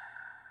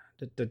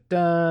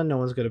 No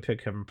one's gonna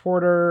pick Kevin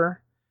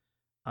Porter.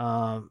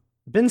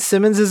 Ben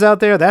Simmons is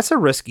out there. That's a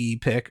risky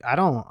pick.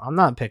 I'm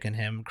not picking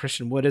him.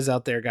 Christian Wood is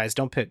out there, guys.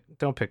 Don't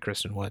pick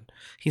Christian Wood.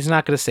 He's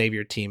not gonna save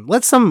your team.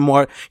 Let some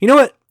more. You know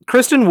what?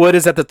 Christian Wood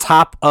is at the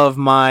top of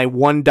my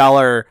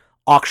 $1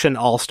 auction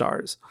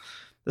all-stars.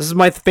 This is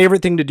my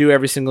favorite thing to do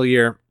every single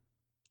year,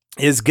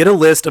 is get a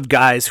list of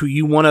guys who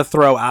you want to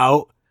throw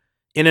out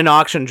in an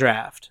auction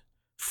draft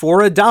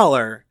for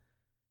 $1,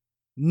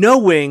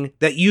 knowing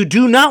that you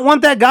do not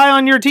want that guy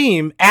on your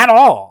team at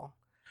all,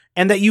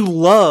 and that you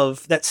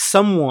love that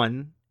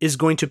someone is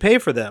going to pay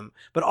for them,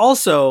 but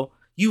also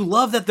you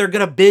love that they're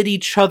going to bid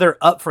each other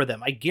up for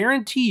them. I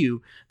guarantee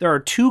you there are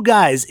two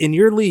guys in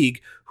your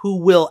league who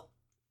will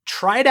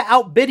try to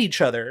outbid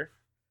each other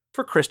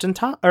for Kristen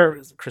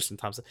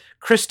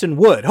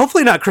Wood.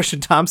 Hopefully not Christian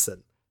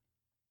Thompson.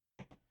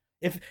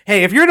 If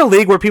you're in a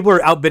league where people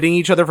are outbidding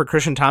each other for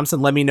Christian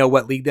Thompson, let me know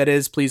what league that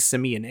is. Please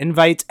send me an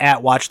invite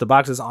at Watch the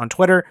Boxes on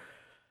Twitter.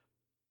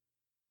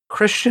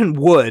 Christian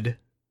Wood.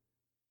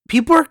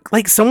 People are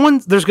like,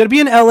 there's going to be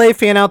an LA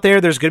fan out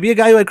there. There's going to be a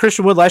guy who had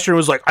Christian Wood last year and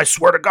was like, I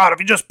swear to God, if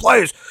he just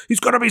plays, he's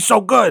going to be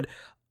so good.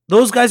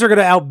 Those guys are going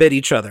to outbid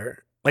each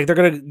other. Like, they're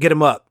going to get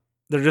him up.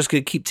 They're just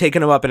going to keep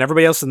taking him up, and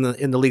everybody else in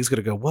the league is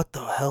going to go, what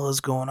the hell is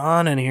going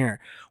on in here?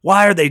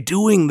 Why are they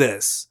doing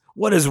this?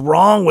 What is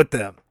wrong with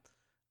them?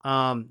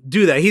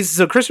 Do that.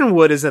 So Christian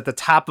Wood is at the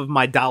top of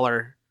my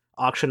dollar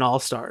auction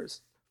all-stars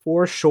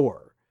for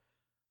sure.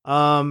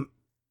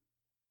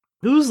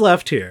 Who's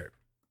left here?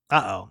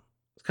 Uh-oh.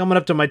 It's coming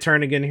up to my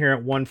turn again here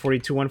at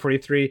 142,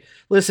 143.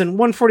 Listen,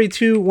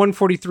 142,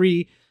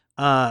 143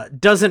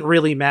 doesn't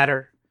really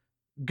matter.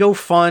 Go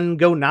fun,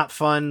 go not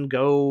fun,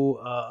 go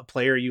a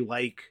player you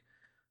like.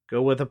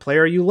 Go with a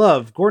player you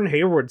love. Gordon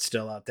Hayward's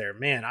still out there.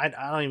 Man, I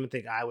don't even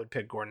think I would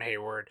pick Gordon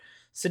Hayward.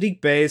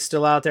 Sadiq Bey is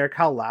still out there.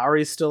 Kyle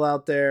Lowry's still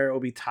out there.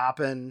 Obi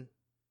Toppin.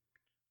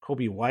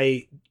 Kobe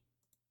White.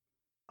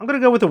 I'm going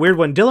to go with a weird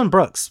one. Dylan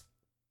Brooks.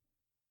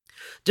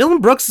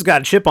 Dylan Brooks has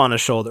got a chip on his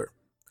shoulder.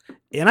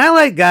 And I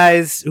like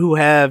guys who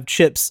have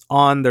chips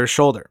on their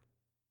shoulder.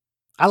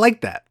 I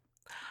like that.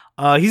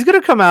 He's going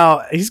to come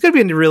out. He's going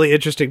to be a really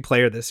interesting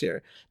player this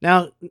year.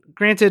 Now,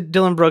 granted,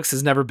 Dylan Brooks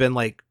has never been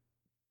like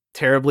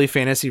terribly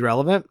fantasy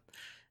relevant.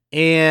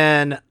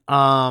 And,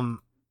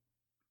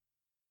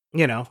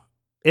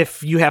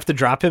 if you have to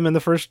drop him in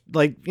the first,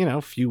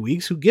 few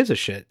weeks, who gives a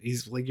shit?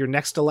 He's like your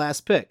next to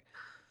last pick.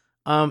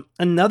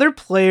 Another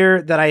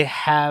player that I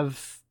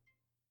have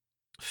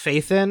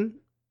faith in,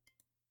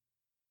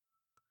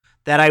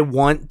 that I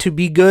want to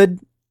be good,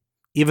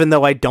 even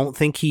though I don't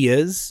think he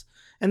is.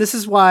 And this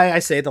is why I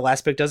say the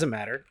last pick doesn't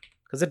matter,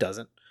 because it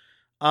doesn't.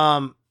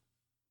 Jalen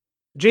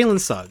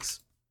Suggs.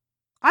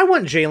 I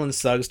want Jalen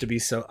Suggs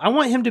I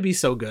want him to be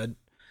so good.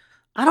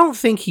 I don't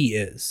think he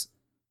is,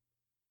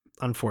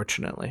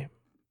 unfortunately.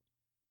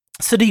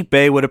 Sadiq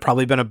Bey would have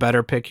probably been a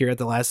better pick here at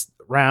the last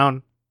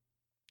round.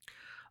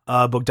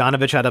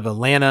 Bogdanovich out of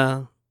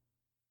Atlanta.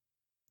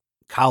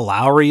 Kyle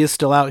Lowry is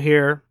still out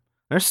here.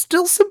 There's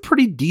still some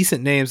pretty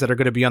decent names that are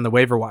going to be on the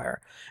waiver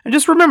wire. And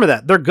just remember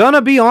that. They're going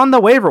to be on the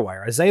waiver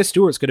wire. Isaiah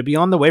Stewart's going to be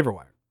on the waiver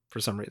wire for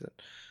some reason.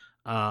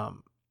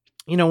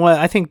 You know what?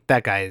 I think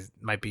that guy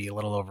might be a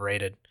little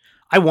overrated.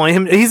 I want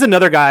him. He's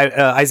another guy,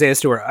 Isaiah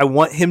Stewart. I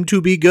want him to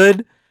be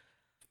good.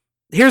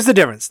 Here's the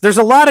difference. There's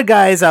a lot of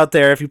guys out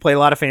there, if you play a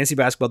lot of fantasy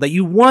basketball, that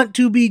you want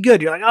to be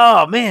good. You're like,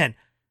 oh, man.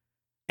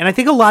 And I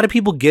think a lot of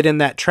people get in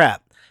that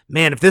trap.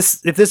 Man, if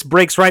this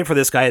breaks right for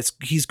this guy,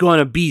 he's going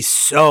to be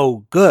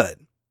so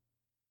good.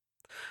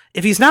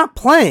 If he's not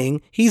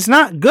playing, he's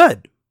not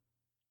good.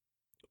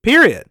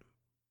 Period.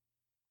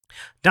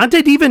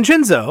 Dante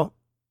DiVincenzo,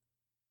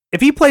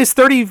 if he plays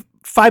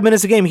 35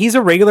 minutes a game, he's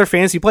a regular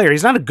fantasy player.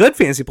 He's not a good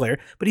fantasy player,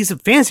 but he's a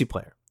fantasy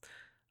player.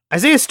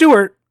 Isaiah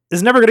Stewart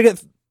is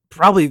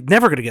probably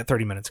never going to get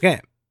 30 minutes a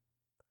game.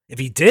 If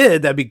he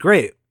did, that'd be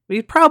great. But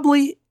he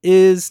probably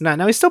is not.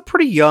 Now, he's still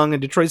pretty young,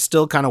 and Detroit's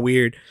still kind of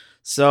weird.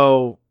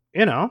 So,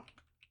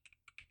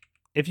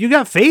 if you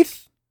got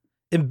faith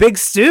in Big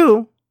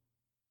Stu,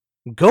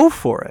 go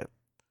for it.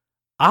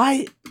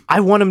 I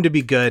want him to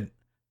be good.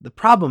 The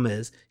problem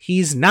is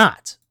he's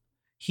not.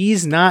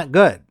 He's not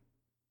good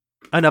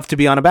enough to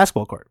be on a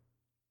basketball court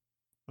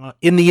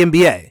in the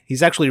NBA.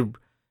 He's actually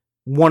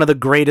one of the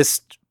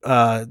greatest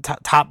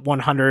top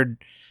 100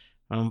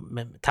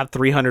 top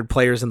 300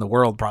 players in the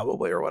world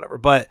probably or whatever,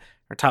 but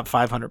or top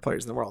 500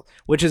 players in the world,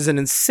 which is an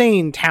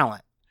insane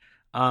talent.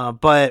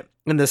 But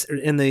in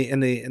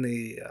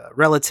the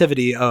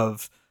relativity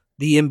of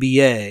the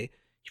NBA,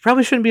 you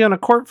probably shouldn't be on a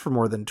court for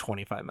more than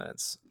 25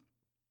 minutes,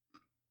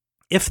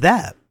 if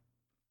that.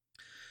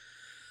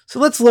 So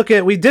let's look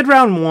at, we did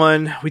round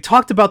 1. We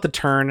talked about the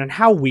turn and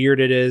how weird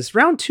it is.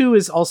 Round 2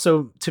 is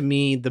also, to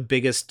me, the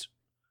biggest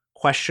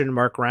question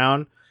mark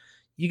round.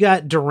 You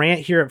got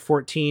Durant here at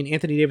 14,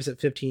 Anthony Davis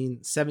at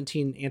 15,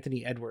 17,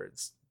 Anthony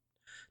Edwards.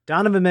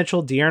 Donovan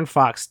Mitchell, De'Aaron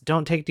Fox.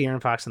 Don't take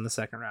De'Aaron Fox in the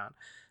second round.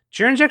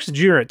 Jaren Jackson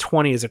Jr. at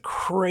 20 is a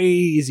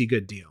crazy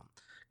good deal.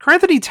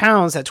 Karl-Anthony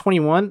Towns at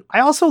 21, I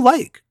also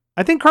like.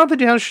 I think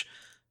Karl-Anthony Towns,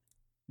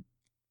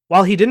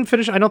 while he didn't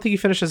finish, I don't think he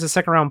finished as a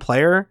second round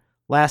player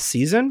last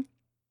season.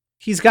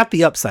 He's got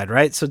the upside,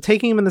 right? So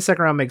taking him in the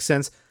second round makes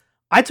sense.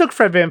 I took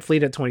Fred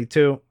VanVleet at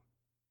 22.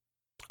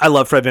 I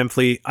love Fred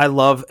VanVleet. I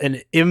love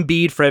an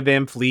Embiid Fred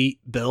VanVleet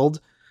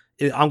build.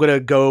 I'm going to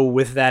go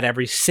with that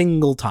every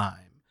single time.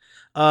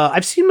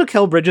 I've seen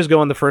Mikal Bridges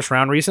go in the first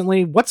round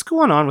recently. What's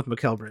going on with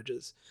Mikal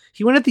Bridges?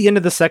 He went at the end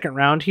of the second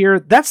round here.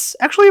 That's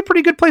actually a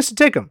pretty good place to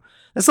take him.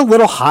 That's a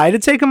little high to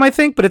take him, I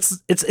think, but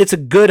it's a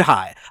good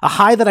high. A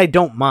high that I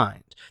don't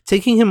mind.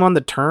 Taking him on the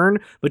turn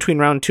between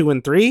round 2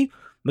 and 3,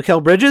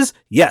 Mikal Bridges,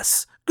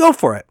 yes, go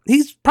for it.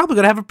 He's probably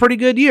going to have a pretty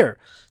good year.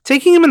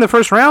 Taking him in the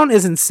first round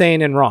is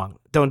insane and wrong.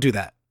 Don't do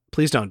that.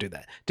 Please don't do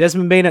that.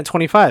 Desmond Bane at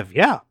 25.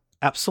 Yeah,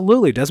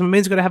 absolutely. Desmond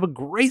Bane's going to have a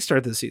great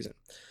start this season.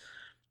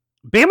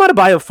 Bam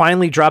Adebayo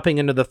finally dropping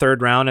into the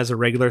third round as a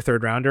regular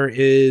third rounder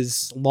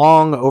is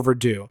long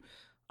overdue.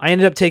 I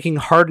ended up taking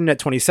Harden at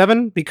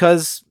 27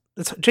 because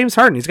it's James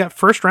Harden. He's got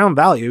first round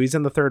value. He's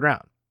in the third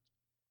round.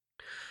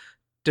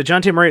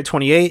 DeJounte Murray at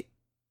 28.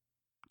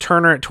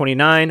 Turner at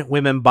 29.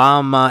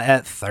 Wembanyama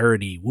at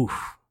 30.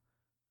 Woof.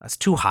 That's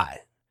too high.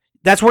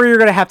 That's where you're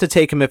going to have to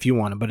take him if you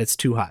want him, but it's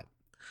too high.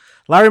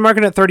 Lauri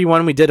Markkanen at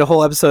 31. We did a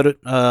whole episode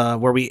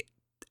where we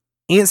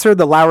answered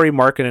the Lauri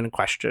Markkanen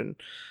question.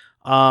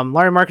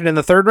 Lauri Markkanen in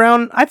the third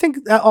round, I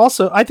think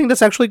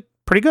that's actually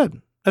pretty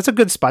good. That's a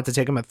good spot to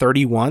take him at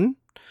 31.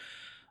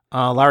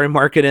 Lauri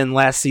Markkanen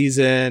last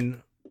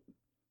season.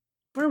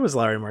 Where was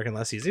Lauri Markkanen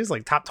last season? He was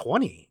like top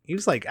 20. He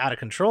was like out of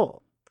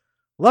control.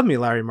 Love me,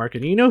 Lauri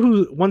Markkanen. You know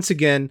who, once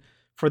again,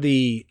 for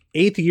the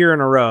 8th year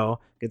in a row,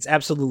 gets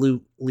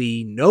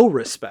absolutely no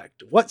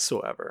respect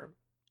whatsoever?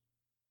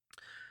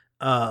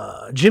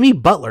 Jimmy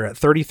Butler at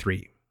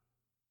 33.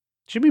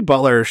 Jimmy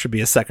Butler should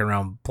be a second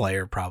round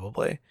player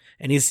probably.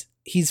 And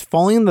he's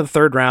falling in the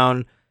third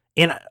round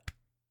and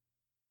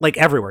like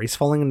everywhere. He's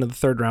falling into the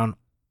third round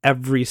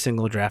every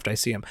single draft I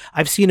see him.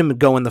 I've seen him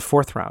go in the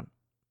 4th round.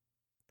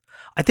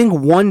 I think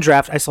one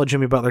draft I saw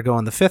Jimmy Butler go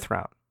in the 5th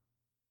round.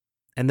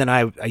 And then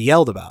I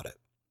yelled about it.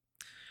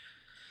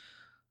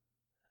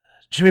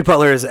 Jimmy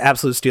Butler is an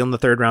absolute steal in the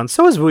 3rd round.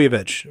 So is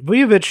Vujovic.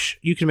 Vujovic,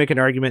 you can make an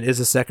argument, is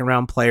a second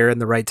round player in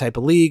the right type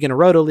of league, in a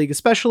Roto league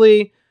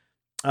especially.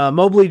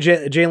 Mobley,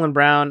 Jaylen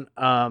Brown,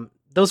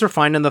 those are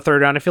fine in the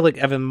 3rd round. I feel like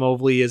Evan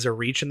Mobley is a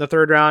reach in the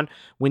 3rd round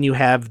when you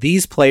have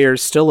these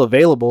players still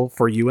available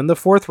for you in the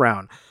 4th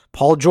round.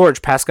 Paul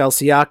George, Pascal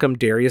Siakam,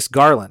 Darius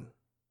Garland,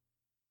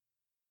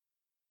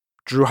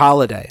 Drew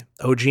Holiday,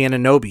 OG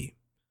Anunoby,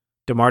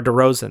 DeMar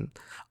DeRozan.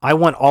 I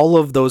want all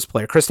of those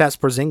players. Kristaps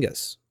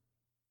Porzingis.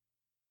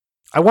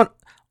 I want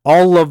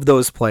all of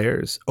those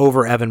players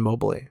over Evan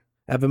Mobley.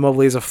 Evan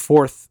Mobley is a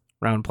 4th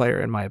round player,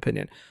 in my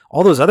opinion.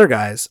 All those other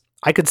guys,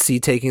 I could see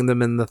taking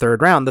them in the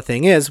 3rd round. The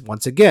thing is,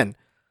 once again,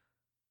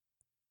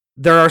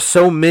 there are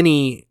so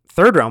many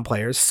 3rd round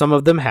players, some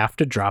of them have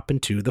to drop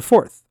into the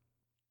 4th.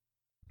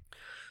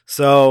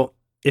 So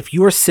if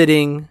you are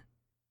sitting,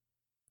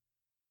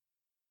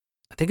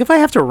 I think if I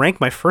have to rank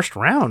my first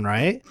round,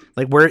 right?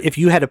 Like where, if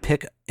you had to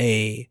pick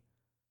a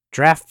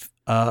draft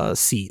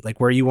seat, like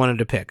where you wanted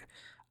to pick,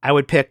 I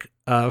would pick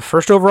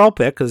first overall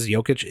pick because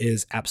Jokic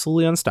is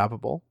absolutely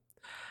unstoppable.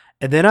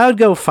 And then I would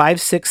go 5,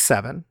 6,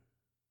 7.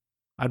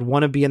 I'd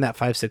want to be in that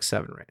 5, 6,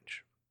 7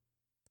 range.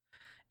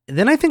 And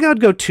then I think I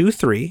would go 2,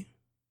 3.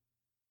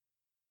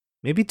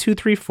 Maybe 2,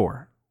 3,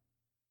 4.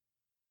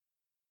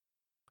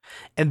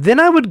 And then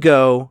I would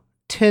go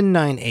 10,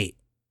 9, 8.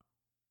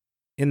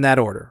 In that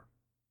order.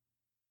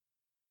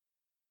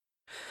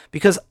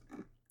 Because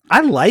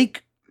I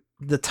like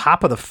the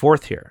top of the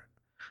 4th here.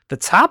 The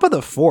top of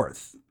the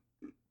 4th.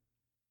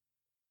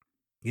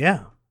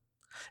 Yeah.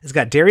 It's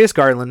got Darius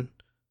Garland,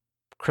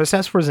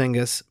 Kristaps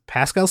Porzingis,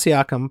 Pascal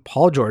Siakam,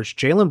 Paul George,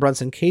 Jalen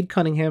Brunson, Cade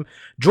Cunningham,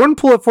 Jordan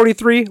Poole at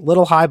 43,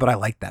 little high, but I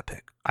like that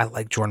pick. I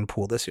like Jordan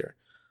Poole this year.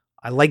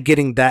 I like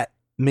getting that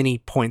many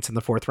points in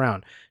the 4th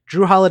round.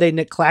 Drew Holiday,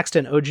 Nick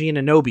Claxton, OG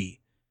Anunoby,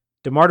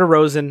 DeMar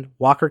DeRozan,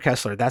 Walker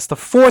Kessler. That's the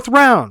 4th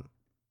round.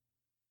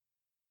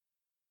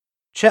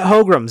 Chet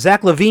Holmgren,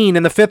 Zach LaVine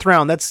in the 5th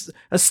round. That's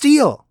a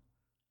steal.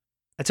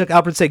 I took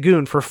Alfred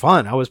Sengun for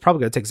fun. I was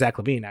probably going to take Zach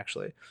LaVine,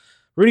 actually.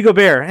 Rudy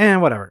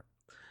Gobert, whatever.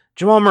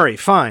 Jamal Murray,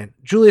 fine.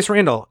 Julius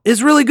Randle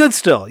is really good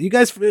still. You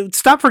guys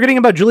stop forgetting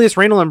about Julius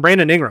Randle and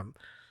Brandon Ingram.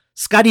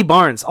 Scotty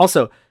Barnes.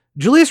 Also,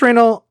 Julius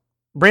Randle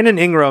Brandon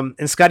Ingram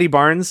and Scotty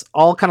Barnes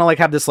all kind of like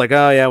have this like,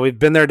 oh yeah, we've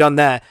been there, done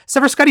that.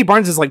 Except for Scotty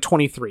Barnes is like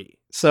 23.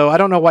 So I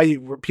don't know why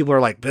people are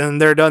like, been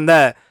there, done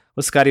that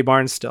with Scotty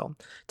Barnes still.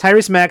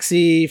 Tyrese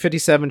Maxey,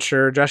 57,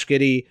 sure. Josh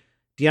Giddey,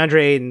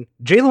 DeAndre Ayton.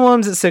 Jalen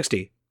Williams at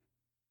 60.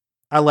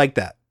 I like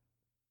that.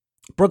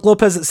 Brooke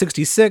Lopez at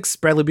 66.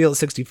 Bradley Beal at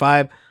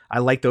 65. I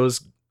like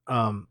those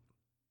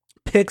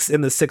picks in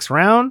the 6th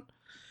round.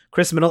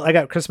 I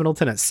got Chris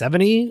Middleton at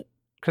 70.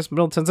 Chris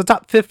Middleton's a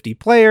top 50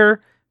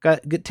 player.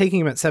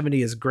 Taking him at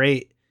 70 is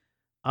great.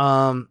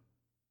 After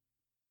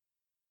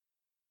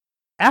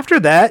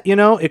that,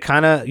 it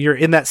kind of, you're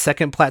in that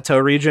second plateau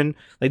region.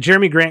 Like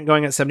Jeremy Grant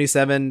going at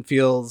 77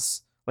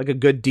 feels like a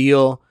good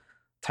deal.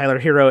 Tyler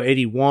Hero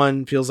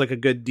 81 feels like a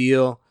good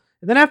deal.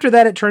 And then after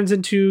that, it turns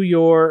into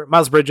your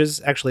Miles Bridges,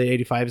 actually at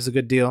 85 is a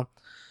good deal.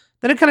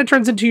 Then it kind of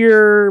turns into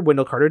your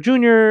Wendell Carter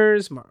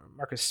Jr.'s,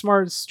 Marcus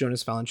Smarts,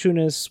 Jonas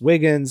Valanciunas,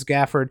 Wiggins,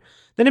 Gafford.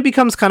 Then it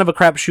becomes kind of a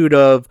crapshoot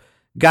of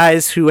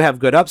guys who have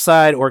good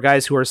upside or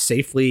guys who are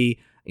safely,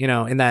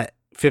 in that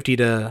 50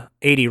 to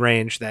 80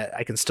 range that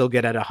I can still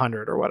get at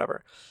 100 or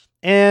whatever.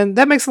 And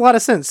that makes a lot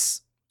of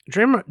sense.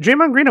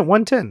 Draymond Green at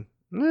 110.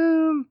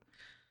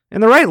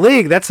 In the right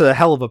league, that's a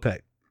hell of a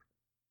pick.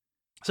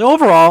 So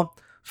overall,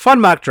 fun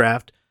mock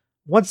draft.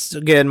 Once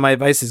again, my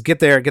advice is get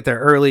there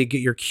early,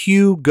 get your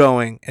queue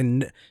going,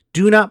 and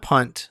do not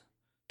punt.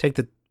 Take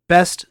the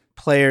best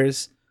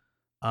players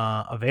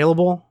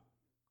available.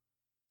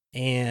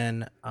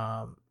 And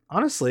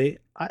honestly,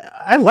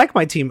 I like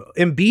my team.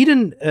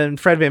 Embiid and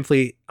Fred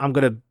VanVleet, I'm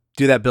going to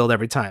do that build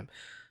every time.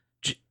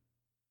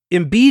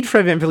 Embiid,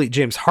 Fred VanVleet,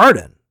 James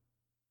Harden.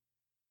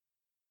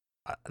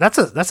 That's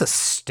a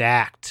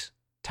stacked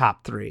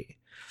top 3.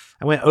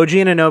 I went OG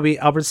Anunoby,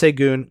 Albert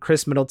Sengun,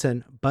 Chris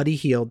Middleton, Buddy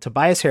Hield,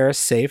 Tobias Harris,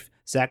 safe,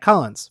 Zach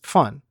Collins,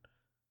 fun.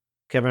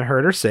 Kevin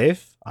Huerter,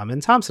 safe,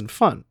 Amin Thompson,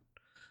 fun.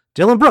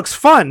 Dylan Brooks,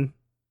 fun.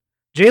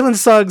 Jalen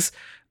Suggs,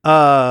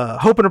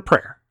 hope and a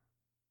prayer.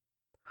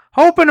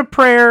 Hope and a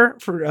prayer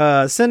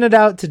for send it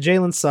out to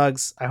Jalen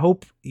Suggs. I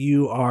hope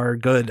you are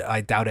good.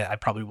 I doubt it. I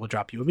probably will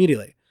drop you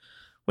immediately.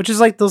 Which is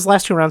like those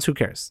last 2 rounds, who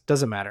cares?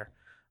 Doesn't matter.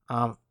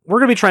 We're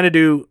going to be trying to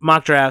do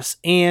mock drafts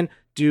and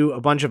do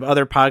a bunch of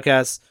other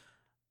podcasts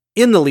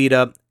in the lead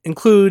up,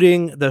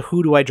 including the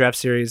Who Do I Draft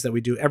series that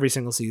we do every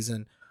single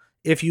season.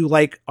 If you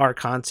like our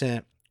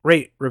content,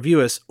 rate,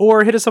 review us,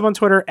 or hit us up on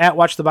Twitter at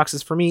Watch the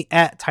Boxes for me,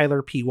 at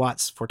Tyler P.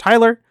 Watts for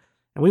Tyler.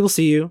 And we will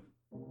see you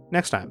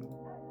next time.